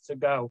place to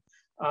go.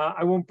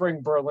 I won't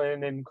bring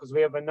Berlin in because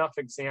we have enough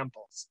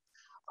examples.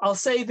 I'll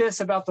say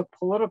this about the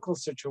political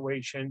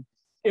situation.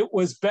 It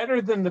was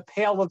better than the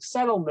Pale of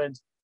Settlement,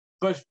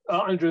 but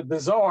under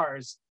the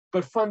czars,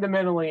 but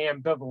fundamentally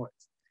ambivalent.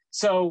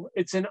 So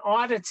it's an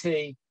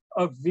oddity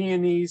of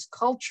Viennese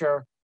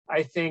culture,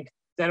 I think,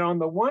 that on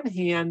the one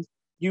hand,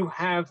 you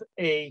have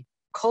a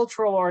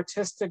cultural,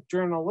 artistic,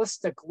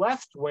 journalistic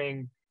left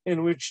wing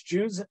in which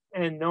Jews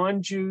and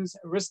non-Jews,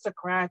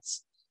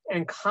 aristocrats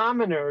and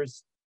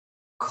commoners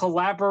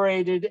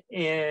collaborated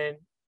and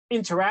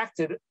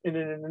interacted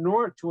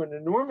to an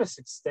enormous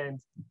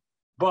extent.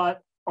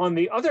 But on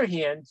the other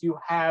hand, you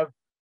have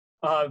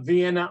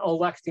Vienna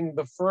electing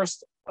the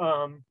first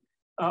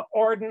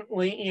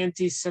ardently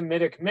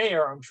anti-Semitic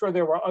mayor. I'm sure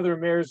there were other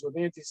mayors with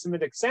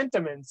anti-Semitic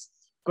sentiments,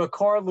 but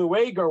Karl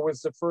Lueger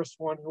was the first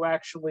one who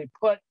actually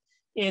put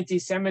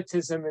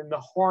anti-Semitism in the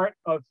heart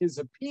of his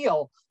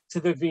appeal to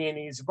the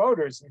Viennese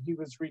voters. And he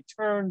was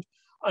returned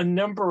a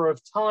number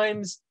of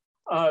times.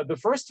 The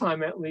first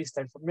time, at least,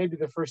 maybe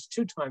the first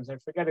 2 times, I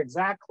forget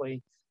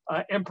exactly,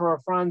 Emperor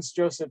Franz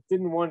Joseph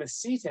didn't want to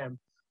seat him.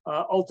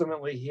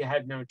 Ultimately, he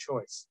had no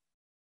choice.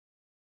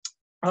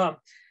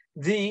 Well,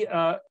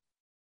 I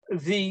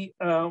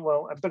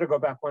better go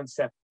back one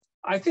step.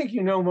 I think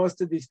you know most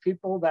of these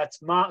people. That's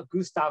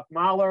Gustav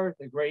Mahler,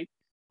 the great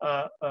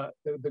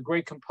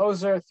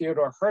composer,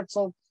 Theodor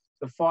Herzl,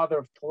 the father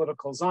of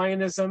political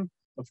Zionism,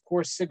 of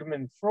course,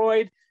 Sigmund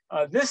Freud.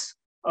 This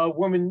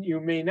woman you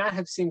may not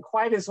have seen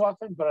quite as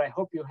often, but I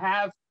hope you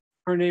have.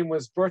 Her name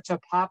was Berta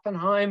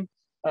Pappenheim.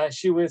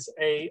 She was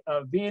a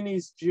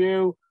Viennese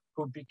Jew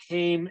who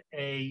became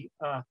a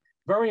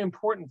very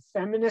important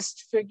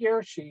feminist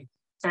figure. She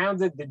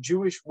founded the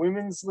Jewish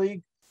Women's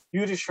League,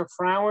 Jüdischer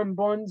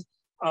Frauenbund,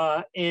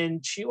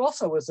 and she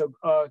also was a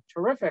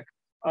terrific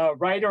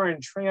writer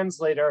and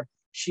translator.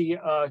 She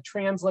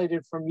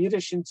translated from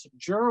Yiddish into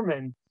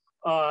German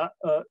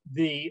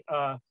the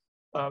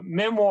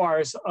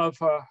memoirs of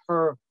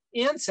her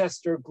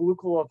ancestor,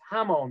 Gluckel of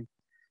Hammon.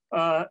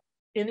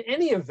 In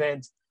any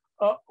event,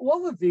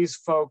 all of these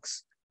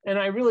folks, and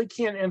I really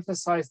can't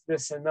emphasize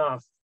this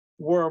enough,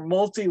 were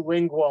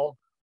multilingual,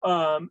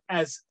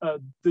 as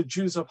the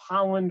Jews of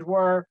Holland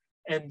were,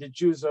 and the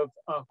Jews of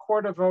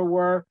Cordova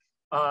were.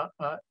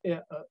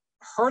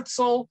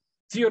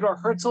 Theodor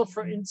Herzl,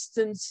 for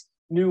instance,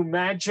 knew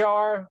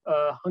Magyar,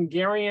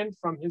 Hungarian,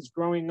 from his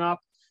growing up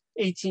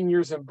 18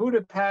 years in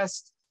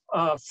Budapest.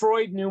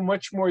 Freud knew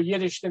much more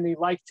Yiddish than he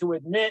liked to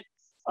admit.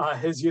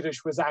 His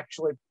Yiddish was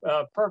actually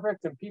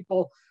perfect, and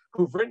people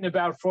who've written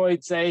about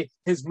Freud say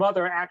his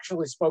mother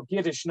actually spoke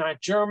Yiddish,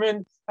 not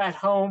German, at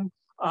home.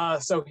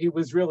 So he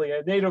was really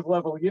a native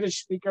level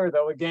Yiddish speaker,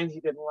 though again, he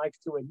didn't like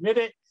to admit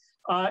it.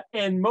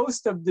 And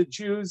most of the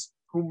Jews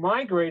who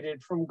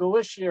migrated from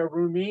Galicia,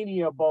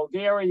 Romania,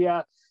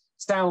 Bulgaria,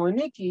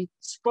 Saloniki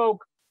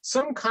spoke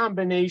some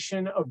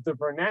combination of the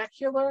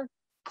vernacular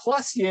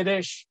plus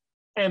Yiddish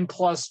and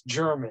plus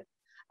German.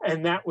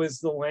 And that was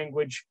the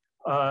language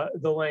of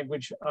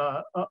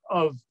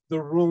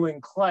the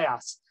ruling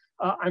class.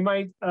 I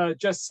might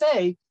just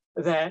say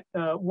that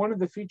one of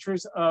the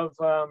features of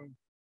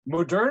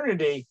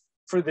modernity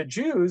for the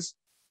Jews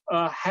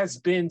has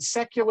been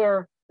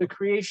the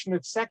creation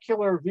of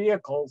secular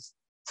vehicles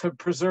to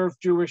preserve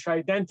Jewish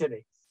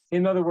identity.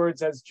 In other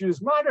words, as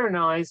Jews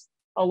modernized,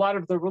 a lot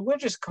of the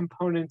religious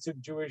components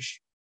of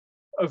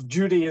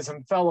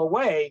Judaism fell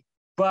away,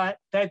 but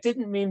that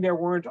didn't mean there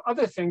weren't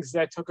other things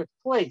that took its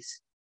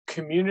place.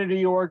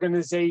 Community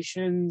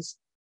organizations,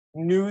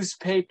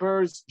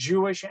 newspapers,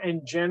 Jewish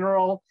and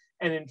general,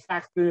 and in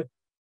fact, the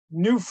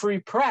new free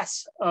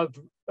press of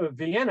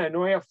Vienna,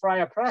 Neue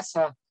Freie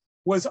Presse,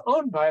 was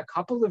owned by a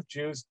couple of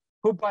Jews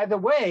who, by the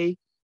way,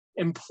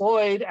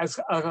 employed as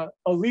a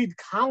lead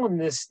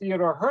columnist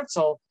Theodor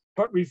Herzl,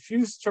 but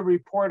refused to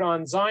report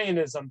on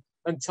Zionism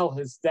until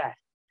his death.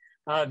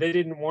 They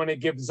didn't want to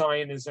give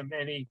Zionism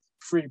any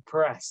free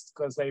press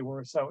because they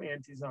were so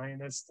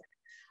anti-Zionistic.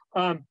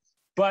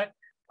 But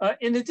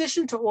in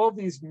addition to all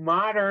these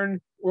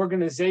modern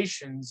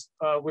organizations,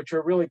 which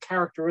are really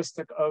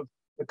characteristic of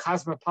the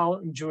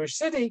cosmopolitan Jewish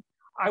city,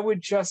 I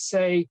would just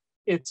say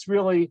it's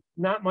really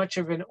not much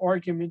of an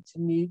argument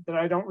that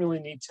I don't really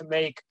need to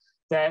make,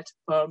 that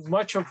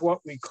much of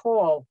what we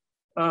call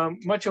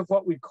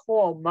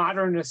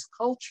modernist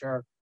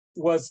culture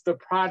was the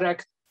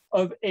product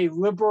of a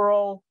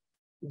liberal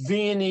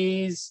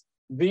Viennese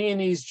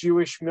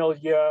Jewish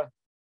milieu.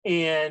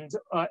 And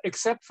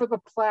except for the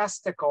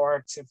plastic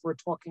arts, if we're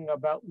talking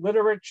about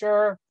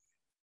literature,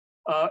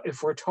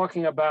 if we're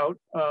talking about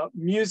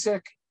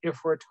music,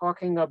 if we're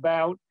talking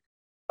about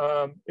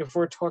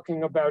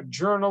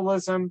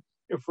journalism,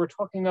 if we're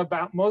talking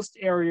about most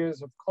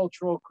areas of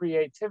cultural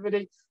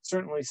creativity,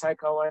 certainly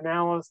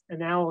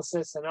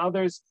psychoanalysis and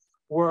others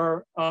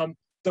were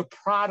the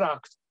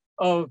product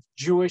of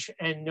Jewish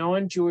and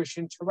non-Jewish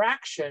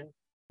interaction,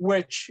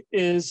 which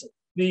is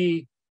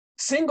the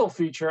single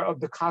feature of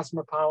the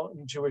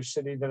cosmopolitan Jewish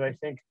city that I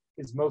think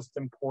is most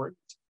important.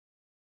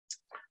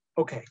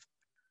 Okay.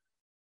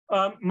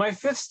 My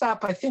fifth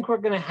stop, I think we're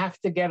going to have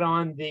to get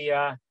on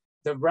the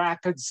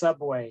rapid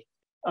subway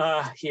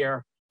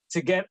here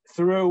to get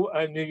through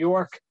New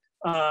York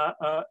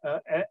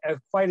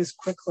quite as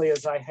quickly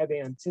as I had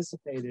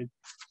anticipated.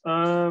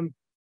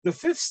 The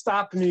fifth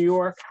stop, New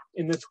York,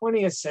 in the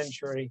 20th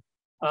century,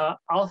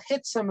 I'll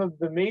hit some of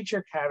the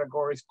major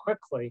categories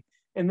quickly,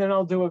 and then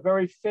I'll do a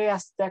very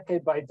fast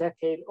decade by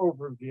decade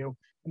overview,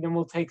 and then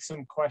we'll take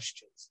some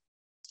questions.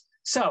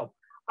 So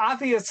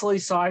obviously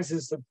size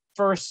is the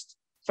first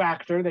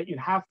factor that you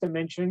have to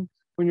mention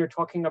when you're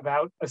talking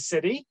about a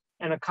city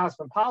and a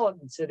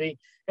cosmopolitan city.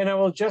 And I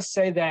will just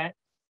say that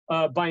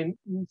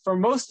for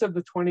most of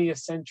the 20th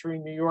century,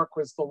 New York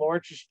was the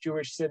largest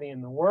Jewish city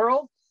in the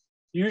world.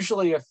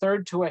 Usually a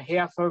third to a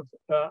half of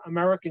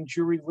American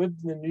Jewry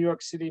lived in the New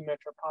York City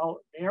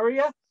metropolitan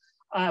area.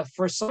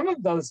 For some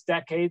of those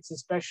decades,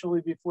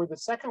 especially before the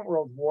Second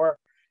World War,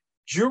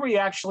 Jewry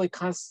actually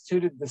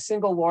constituted the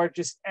single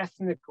largest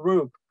ethnic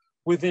group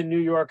within New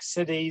York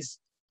City's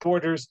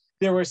borders.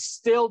 There were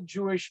still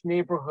Jewish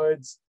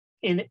neighborhoods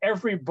in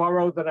every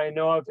borough that I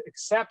know of,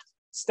 except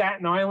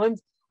Staten Island.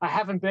 I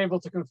haven't been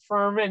able to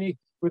confirm any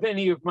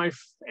of my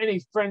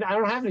friend. I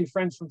don't have any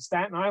friends from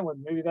Staten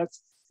Island. Maybe that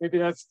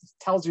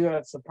tells you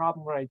that's the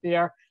problem right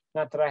there.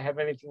 Not that I have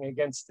anything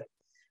against it.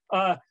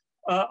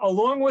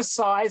 Along with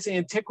size,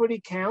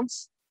 antiquity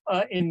counts.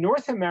 In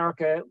North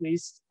America, at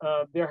least,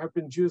 there have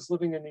been Jews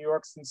living in New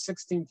York since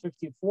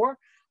 1654.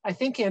 I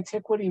think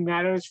antiquity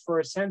matters for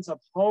a sense of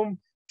home,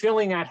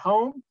 feeling at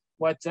home,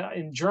 what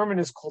in German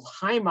is called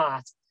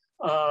Heimat,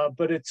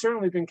 but it's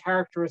certainly been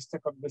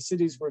characteristic of the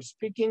cities we're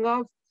speaking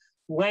of.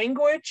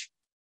 Language,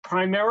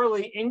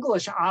 primarily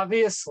English,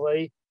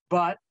 obviously,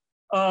 but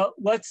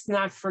let's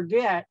not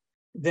forget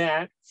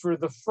that for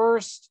the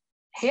first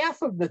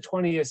half of the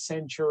 20th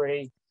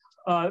century,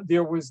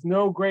 there was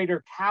no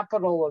greater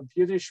capital of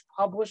Yiddish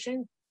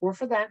publishing, or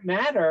for that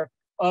matter,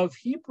 of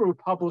Hebrew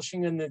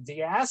publishing in the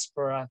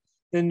diaspora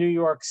than New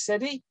York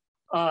City.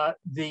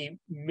 The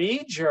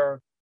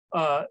major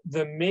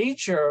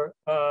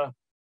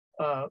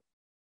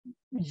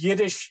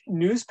Yiddish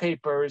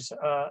newspapers,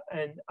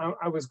 and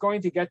I was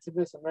going to get to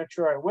this, I'm not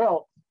sure I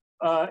will,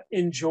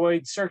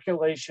 enjoyed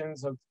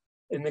circulations of,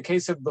 in the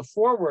case of the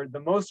Forward, the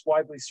most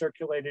widely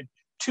circulated,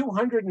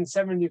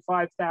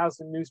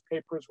 275,000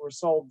 newspapers were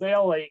sold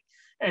daily.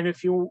 And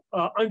if you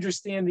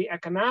understand the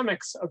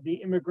economics of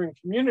the immigrant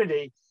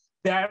community,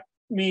 that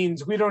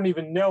means we don't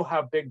even know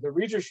how big the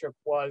readership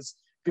was,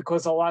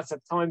 because a lot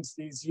of times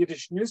these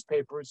Yiddish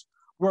newspapers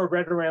were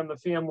read around the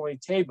family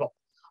table.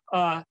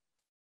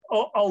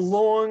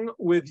 Along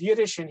with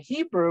Yiddish and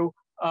Hebrew,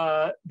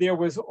 there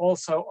was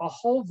also a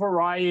whole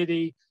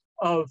variety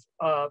of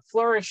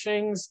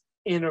flourishings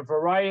in a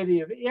variety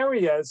of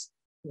areas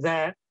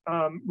that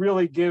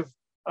really give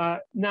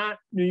not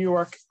New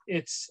York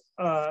its,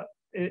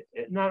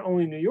 not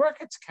only New York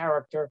its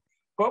character,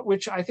 but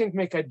which I think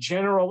make a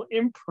general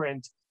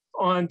imprint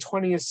on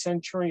 20th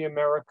century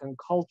American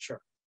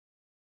culture.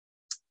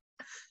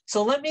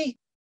 So let me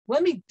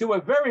do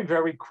a very,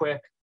 very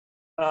quick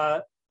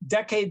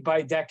decade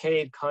by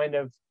decade kind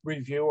of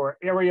review, or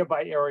area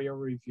by area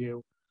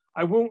review.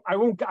 I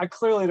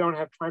clearly don't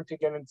have time to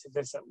get into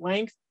this at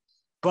length,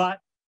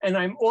 and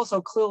I'm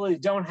also clearly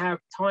don't have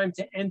time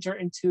to enter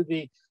into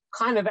the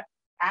kind of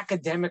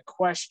academic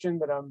question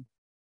that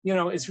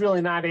is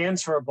really not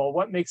answerable.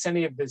 What makes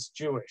any of this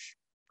Jewish?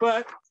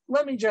 But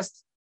let me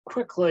just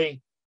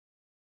quickly,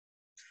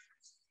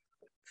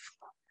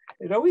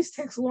 it always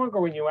takes longer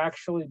when you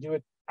actually do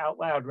it out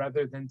loud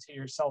rather than to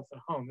yourself at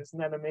home. Isn't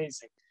that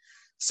amazing?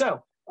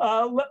 So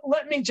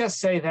let me just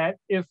say that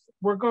if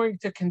we're going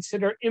to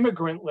consider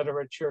immigrant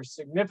literature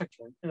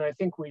significant, and I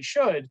think we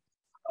should,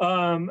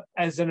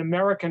 as an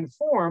American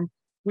form,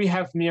 we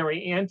have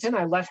Mary Anton.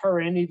 I let her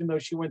in even though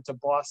she went to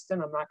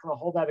Boston. I'm not going to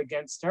hold that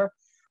against her.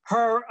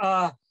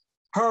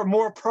 Her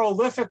more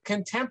prolific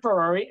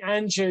contemporary,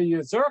 Anja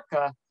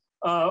Yazurka,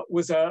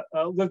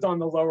 lived on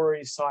the Lower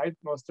East Side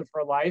most of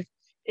her life.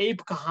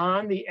 Abe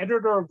Kahan, the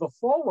editor of the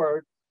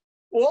Forward,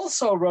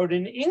 also wrote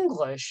in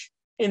English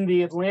in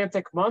the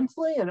Atlantic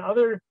Monthly and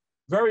other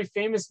very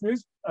famous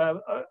news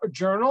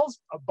journals.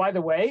 By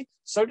the way,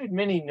 so did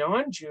many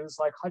non-Jews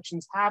like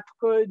Hutchins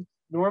Hapgood,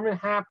 Norman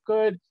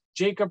Hapgood,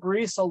 Jacob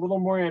Riis, a little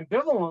more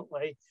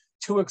ambivalently,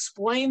 to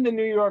explain the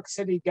New York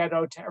City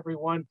ghetto to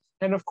everyone.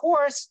 And of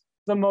course,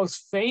 the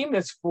most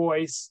famous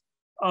voice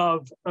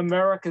of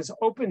America's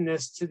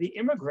openness to the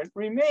immigrant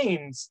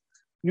remains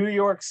New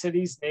York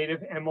City's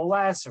native Emma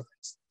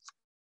Lazarus.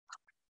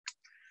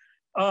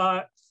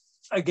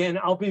 Again,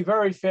 I'll be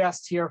very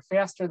fast here,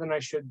 faster than I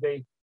should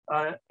be,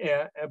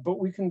 but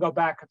we can go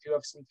back if you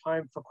have some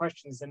time for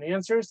questions and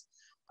answers.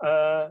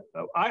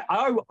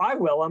 I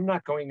will, I'm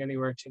not going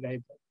anywhere today,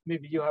 but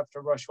maybe you have to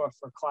rush off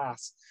for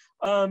class.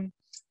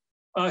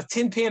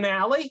 Tin Pan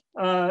Alley,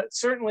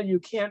 certainly you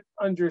can't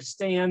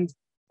understand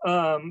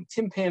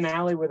Tin Pan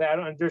Alley without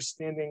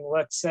understanding,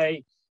 let's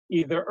say,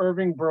 either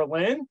Irving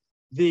Berlin,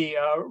 the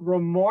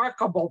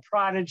remarkable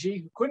prodigy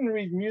who couldn't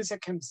read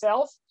music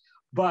himself,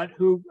 but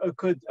who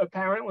could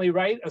apparently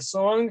write a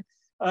song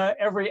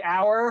every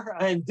hour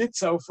and did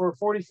so for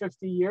 40,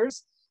 50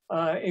 years,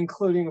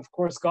 including, of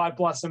course, God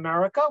Bless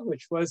America,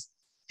 which was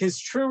his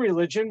true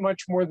religion,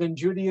 much more than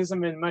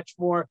Judaism and much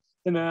more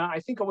than, I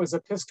think it was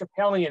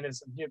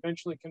Episcopalianism he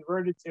eventually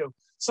converted to.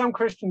 Some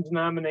Christian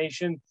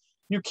denomination,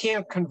 you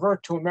can't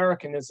convert to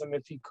Americanism.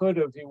 If he could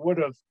have, he would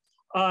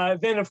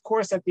have. Then, of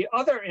course, at the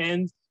other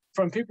end,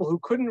 from people who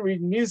couldn't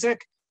read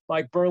music,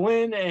 like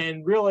Berlin,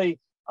 and really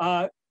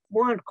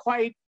weren't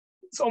quite,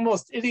 it's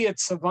almost idiot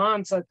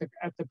savants at the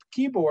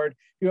keyboard,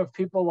 you have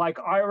people like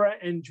Ira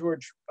and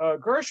George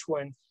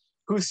Gershwin,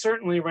 who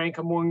certainly rank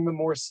among the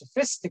more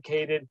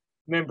sophisticated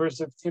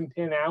members of Tin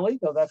Pan Alley,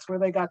 though that's where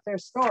they got their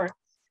start.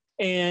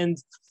 And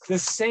the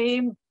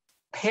same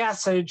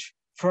passage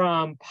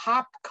from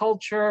pop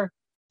culture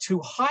to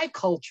high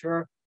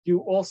culture, you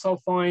also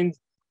find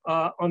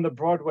on the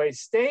Broadway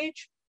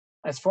stage.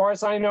 As far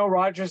as I know,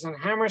 Rodgers and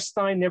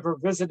Hammerstein never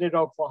visited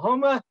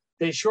Oklahoma.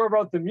 They sure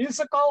wrote the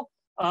musical.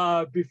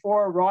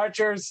 Before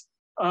Rodgers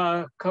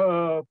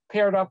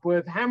paired up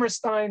with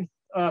Hammerstein,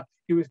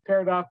 he was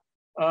paired up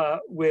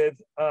with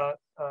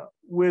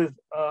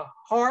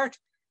Hart,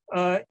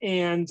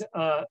 and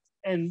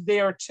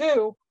there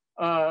too,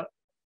 after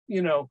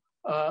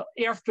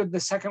the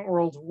Second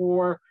World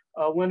War,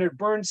 Leonard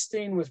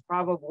Bernstein was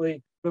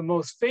probably the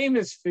most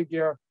famous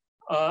figure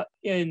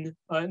in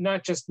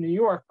not just New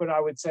York, but I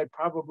would say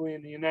probably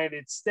in the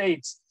United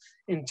States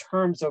in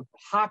terms of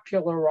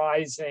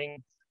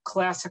popularizing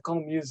classical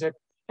music.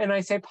 And I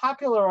say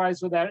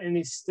popularize without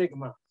any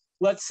stigma.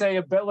 Let's say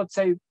a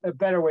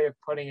better way of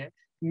putting it,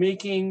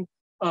 making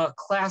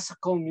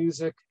classical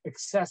music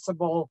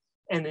accessible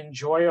and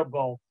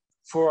enjoyable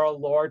for a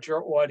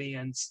larger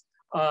audience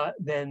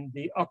than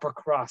the upper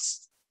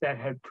crust that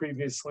had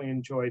previously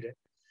enjoyed it.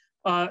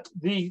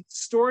 The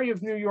story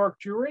of New York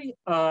Jewry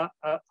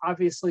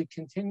obviously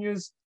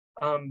continues.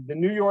 The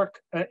New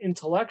York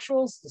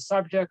intellectuals, the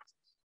subject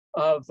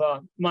of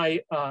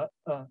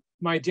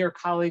my dear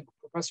colleague,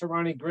 Professor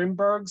Ronnie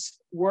Grimberg's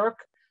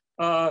work,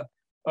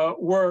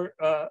 were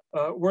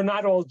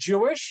not all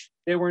Jewish.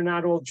 They were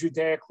not all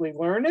Judaically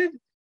learned.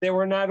 They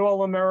were not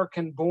all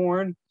American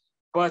born,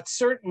 but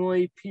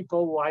certainly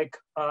people like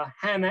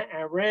Hannah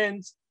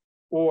Arendt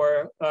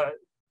or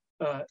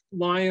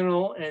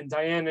Lionel and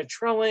Diana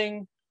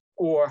Trilling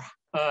or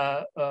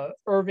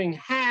Irving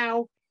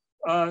Howe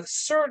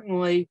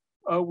certainly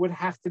would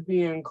have to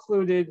be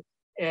included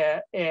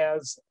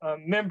as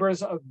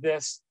members of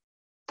this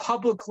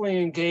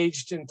publicly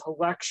engaged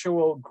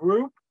intellectual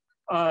group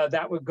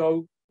that would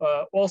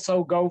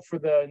also go for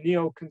the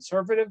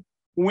neoconservative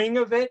wing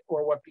of it,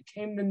 or what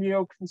became the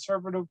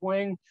neoconservative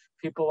wing,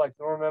 people like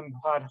Norman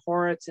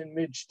Podhoretz and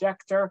Midge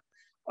Decter.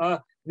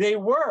 They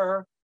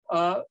were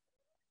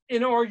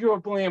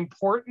inarguably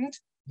important.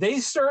 They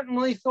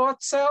certainly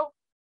thought so,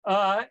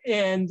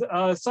 and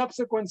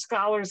subsequent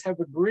scholars have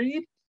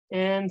agreed,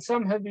 and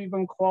some have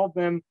even called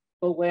them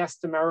the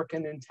last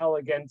American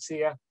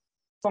intelligentsia.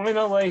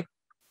 Finally,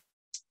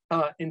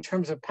 in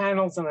terms of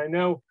panels, and I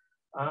know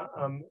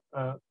I'm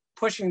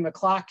pushing the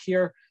clock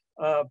here,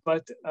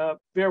 but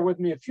bear with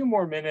me a few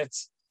more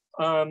minutes.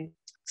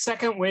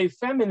 Second wave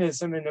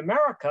feminism in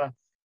America,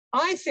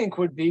 I think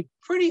would be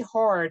pretty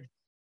hard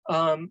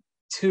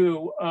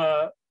to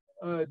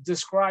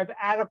describe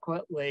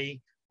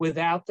adequately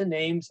without the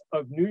names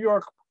of New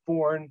York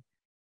born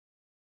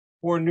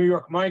or New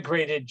York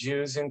migrated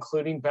Jews,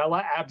 including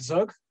Bella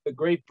Abzug, the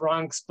great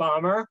Bronx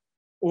bomber,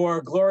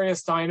 or Gloria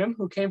Steinem,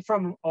 who came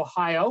from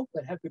Ohio,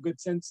 but had the good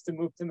sense to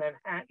move to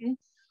Manhattan,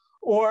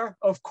 or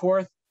of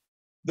course,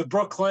 the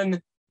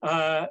Brooklyn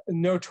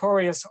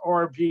notorious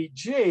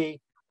RBG.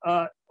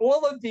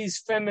 All of these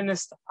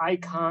feminist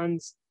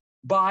icons,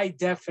 by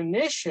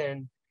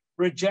definition,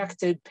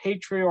 rejected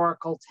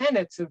patriarchal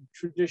tenets of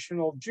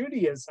traditional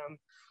Judaism,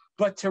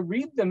 but to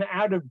read them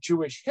out of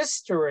Jewish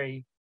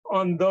history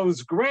on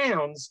those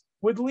grounds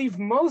would leave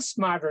most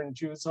modern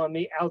Jews on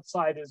the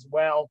outside as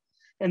well,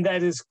 and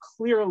that is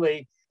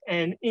clearly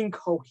an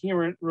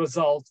incoherent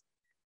result.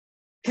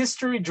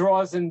 History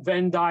draws in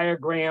Venn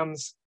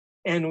diagrams,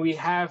 and we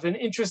have an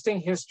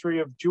interesting history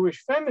of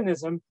Jewish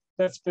feminism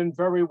that's been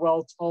very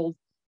well told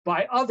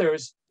by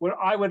others. What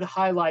I would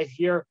highlight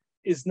here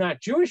is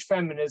not Jewish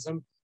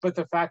feminism, but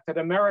the fact that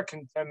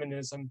American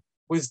feminism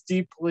was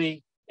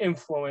deeply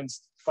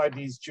influenced by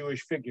these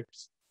Jewish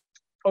figures.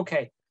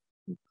 Okay,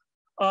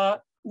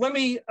 let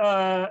me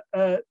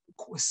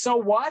So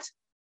what?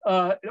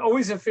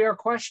 Always a fair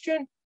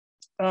question.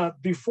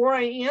 Before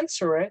I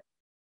answer it,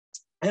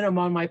 and I'm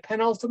on my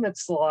penultimate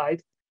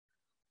slide,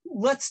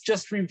 let's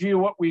just review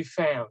what we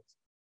found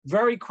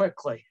very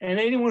quickly. And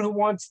anyone who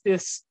wants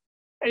this,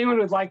 anyone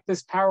who would like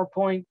this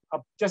PowerPoint,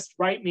 just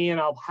write me and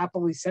I'll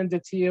happily send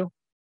it to you.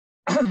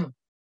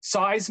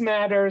 Size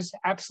matters,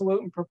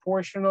 absolute and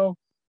proportional.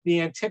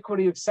 The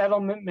antiquity of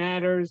settlement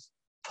matters.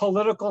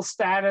 Political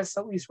status,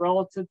 at least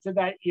relative to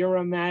that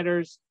era,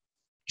 matters.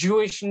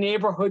 Jewish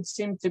neighborhoods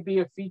seem to be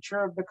a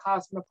feature of the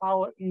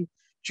cosmopolitan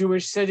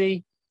Jewish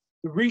city.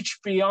 The reach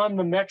beyond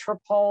the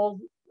metropole,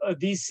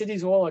 these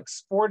cities all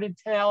exported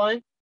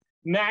talent,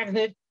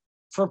 magnet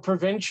for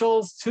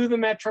provincials to the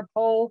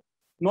metropole.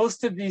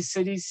 Most of these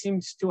cities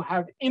seems to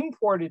have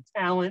imported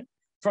talent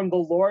from the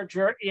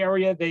larger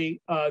area they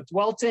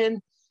dwelt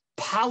in.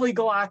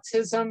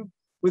 Polyglotism,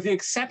 with the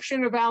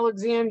exception of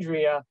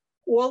Alexandria,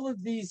 all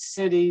of these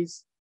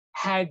cities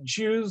had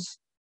Jews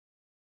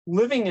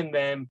living in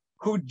them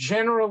who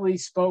generally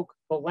spoke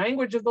the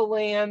language of the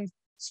land,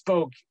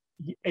 spoke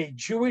a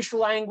Jewish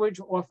language,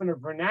 often a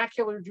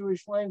vernacular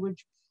Jewish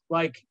language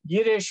like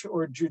Yiddish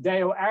or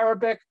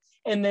Judeo-Arabic,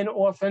 and then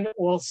often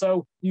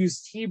also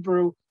used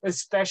Hebrew,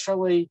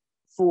 especially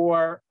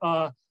for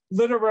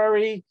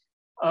literary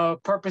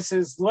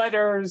purposes,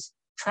 letters,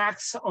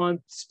 tracts on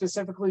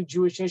specifically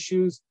Jewish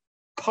issues,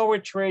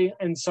 poetry,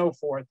 and so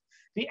forth.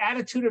 The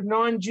attitude of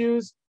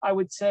non-Jews, I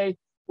would say,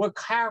 what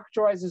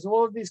characterizes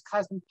all of these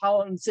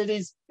cosmopolitan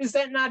cities is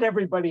that not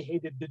everybody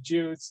hated the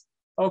Jews,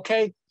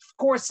 okay? Of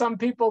course, some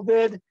people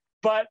did,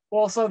 but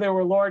also there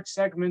were large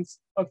segments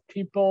of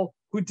people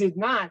who did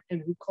not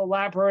and who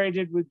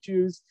collaborated with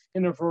Jews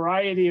in a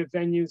variety of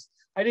venues.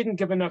 I didn't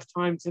give enough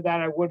time to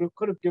that. I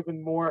could have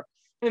given more.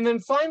 And then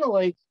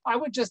finally, I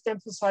would just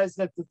emphasize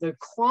that the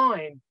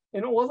decline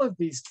in all of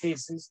these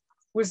cases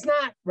was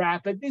not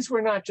rapid. These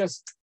were not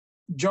just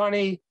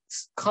Johnny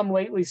come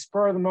lately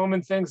spur of the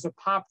moment things that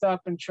popped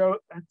up and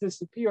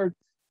disappeared.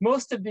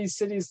 Most of these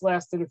cities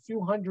lasted a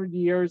few hundred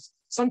years,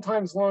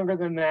 sometimes longer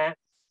than that,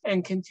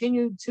 and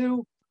continued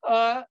to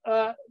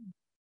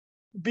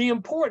be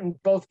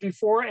important both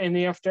before and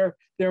after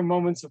their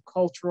moments of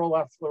cultural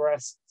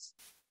efflorescence.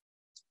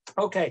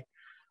 Okay,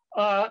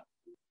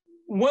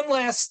 one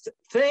last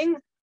thing,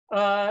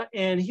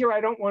 and here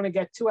I don't want to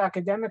get too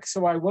academic,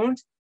 so I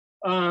won't.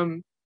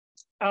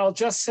 I'll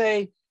just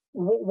say,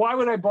 why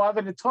would I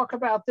bother to talk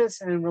about this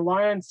and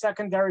rely on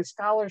secondary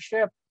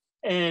scholarship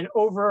and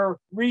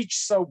overreach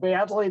so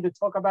badly to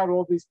talk about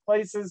all these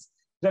places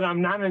that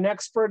I'm not an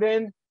expert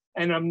in,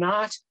 and I'm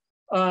not.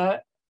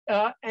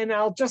 And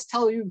I'll just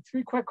tell you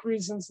 3 quick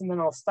reasons, and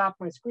then I'll stop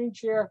my screen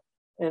share,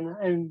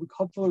 and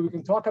hopefully we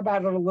can talk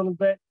about it a little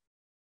bit.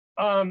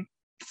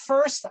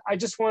 First, I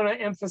just want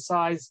to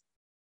emphasize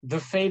the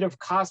fate of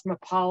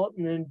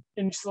cosmopolitan and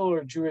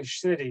insular Jewish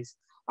cities.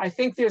 I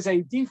think there's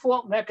a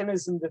default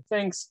mechanism that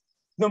thinks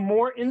the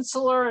more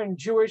insular and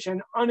Jewish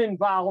and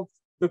uninvolved,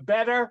 the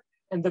better,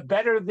 and the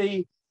better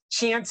the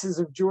chances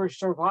of Jewish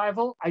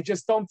survival. I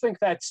just don't think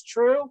that's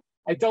true.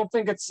 I don't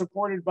think it's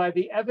supported by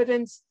the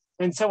evidence.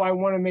 And so I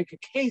want to make a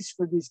case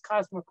for these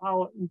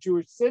cosmopolitan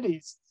Jewish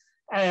cities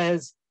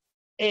as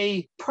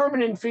a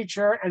permanent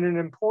feature and an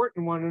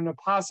important one and a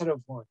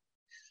positive one.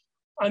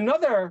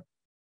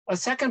 A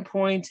second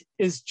point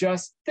is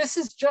this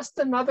is just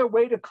another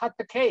way to cut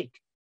the cake.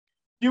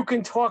 You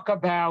can talk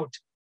about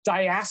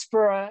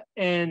diaspora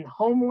and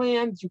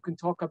homeland. You can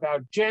talk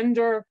about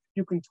gender.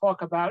 You can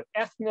talk about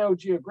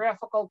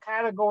ethno-geographical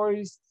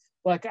categories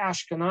like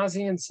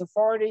Ashkenazi and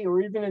Sephardi, or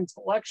even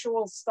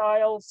intellectual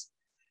styles.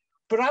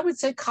 But I would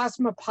say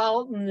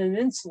cosmopolitan and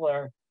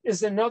insular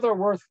is another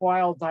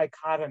worthwhile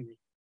dichotomy.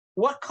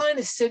 What kind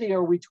of city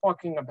are we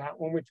talking about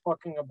when we're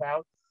talking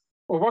about,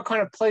 or what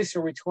kind of place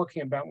are we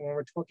talking about when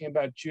we're talking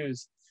about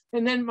Jews?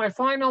 And then my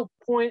final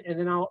point, and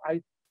then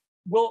I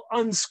will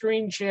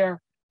unscreen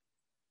share.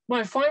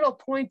 My final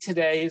point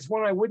today is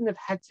one I wouldn't have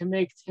had to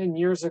make 10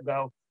 years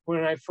ago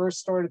when I first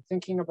started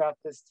thinking about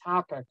this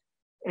topic.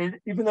 And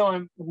even though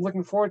I'm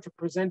looking forward to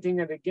presenting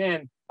it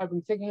again, I've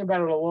been thinking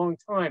about it a long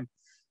time.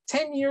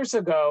 10 years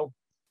ago,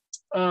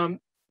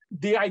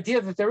 the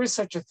idea that there is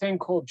such a thing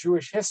called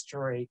Jewish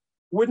history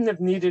wouldn't have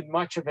needed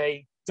much of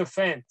a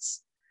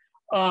defense.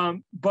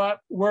 But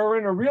we're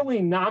in a really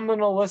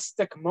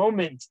nominalistic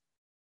moment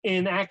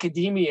in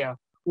academia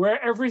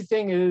where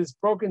everything is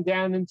broken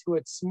down into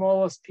its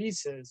smallest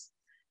pieces.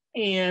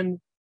 And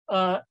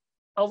a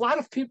lot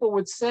of people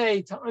would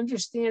say, to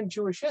understand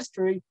Jewish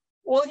history,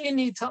 all you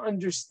need to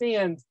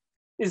understand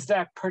is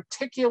that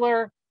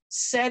particular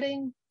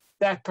setting,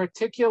 that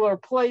particular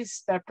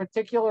place, that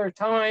particular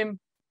time,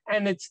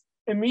 and its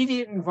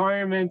immediate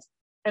environment.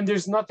 And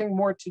there's nothing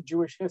more to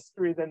Jewish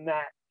history than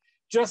that,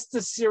 just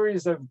a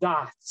series of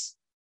dots.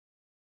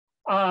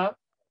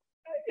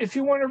 If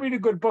you want to read a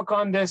good book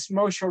on this,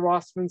 Moshe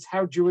Rossman's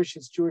How Jewish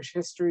is Jewish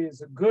History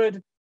is a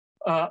good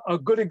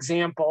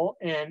example.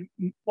 And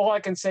all I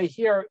can say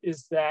here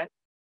is that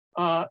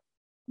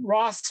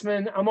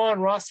Rossman, I'm on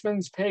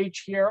Rossman's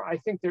page here. I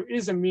think there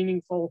is a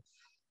meaningful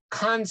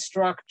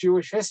construct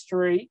Jewish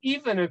history,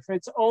 even if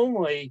it's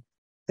only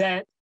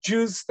that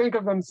Jews think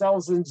of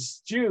themselves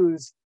as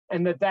Jews,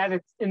 and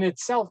that in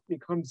itself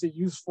becomes a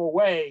useful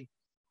way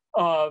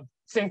of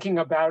thinking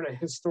about a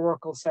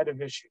historical set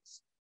of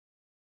issues.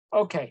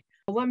 Okay,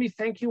 well, let me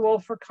thank you all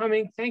for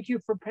coming. Thank you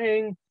for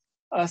paying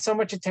so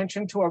much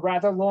attention to a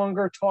rather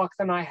longer talk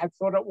than I had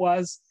thought it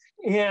was.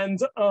 And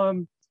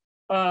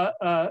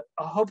I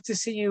hope to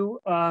see you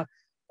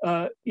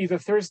either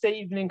Thursday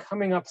evening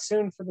coming up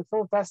soon for the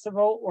film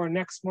festival, or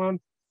next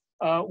month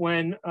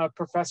when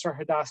Professor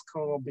Hadass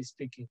Cohen will be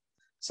speaking.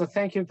 So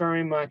thank you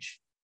very much,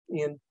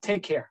 and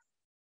take care.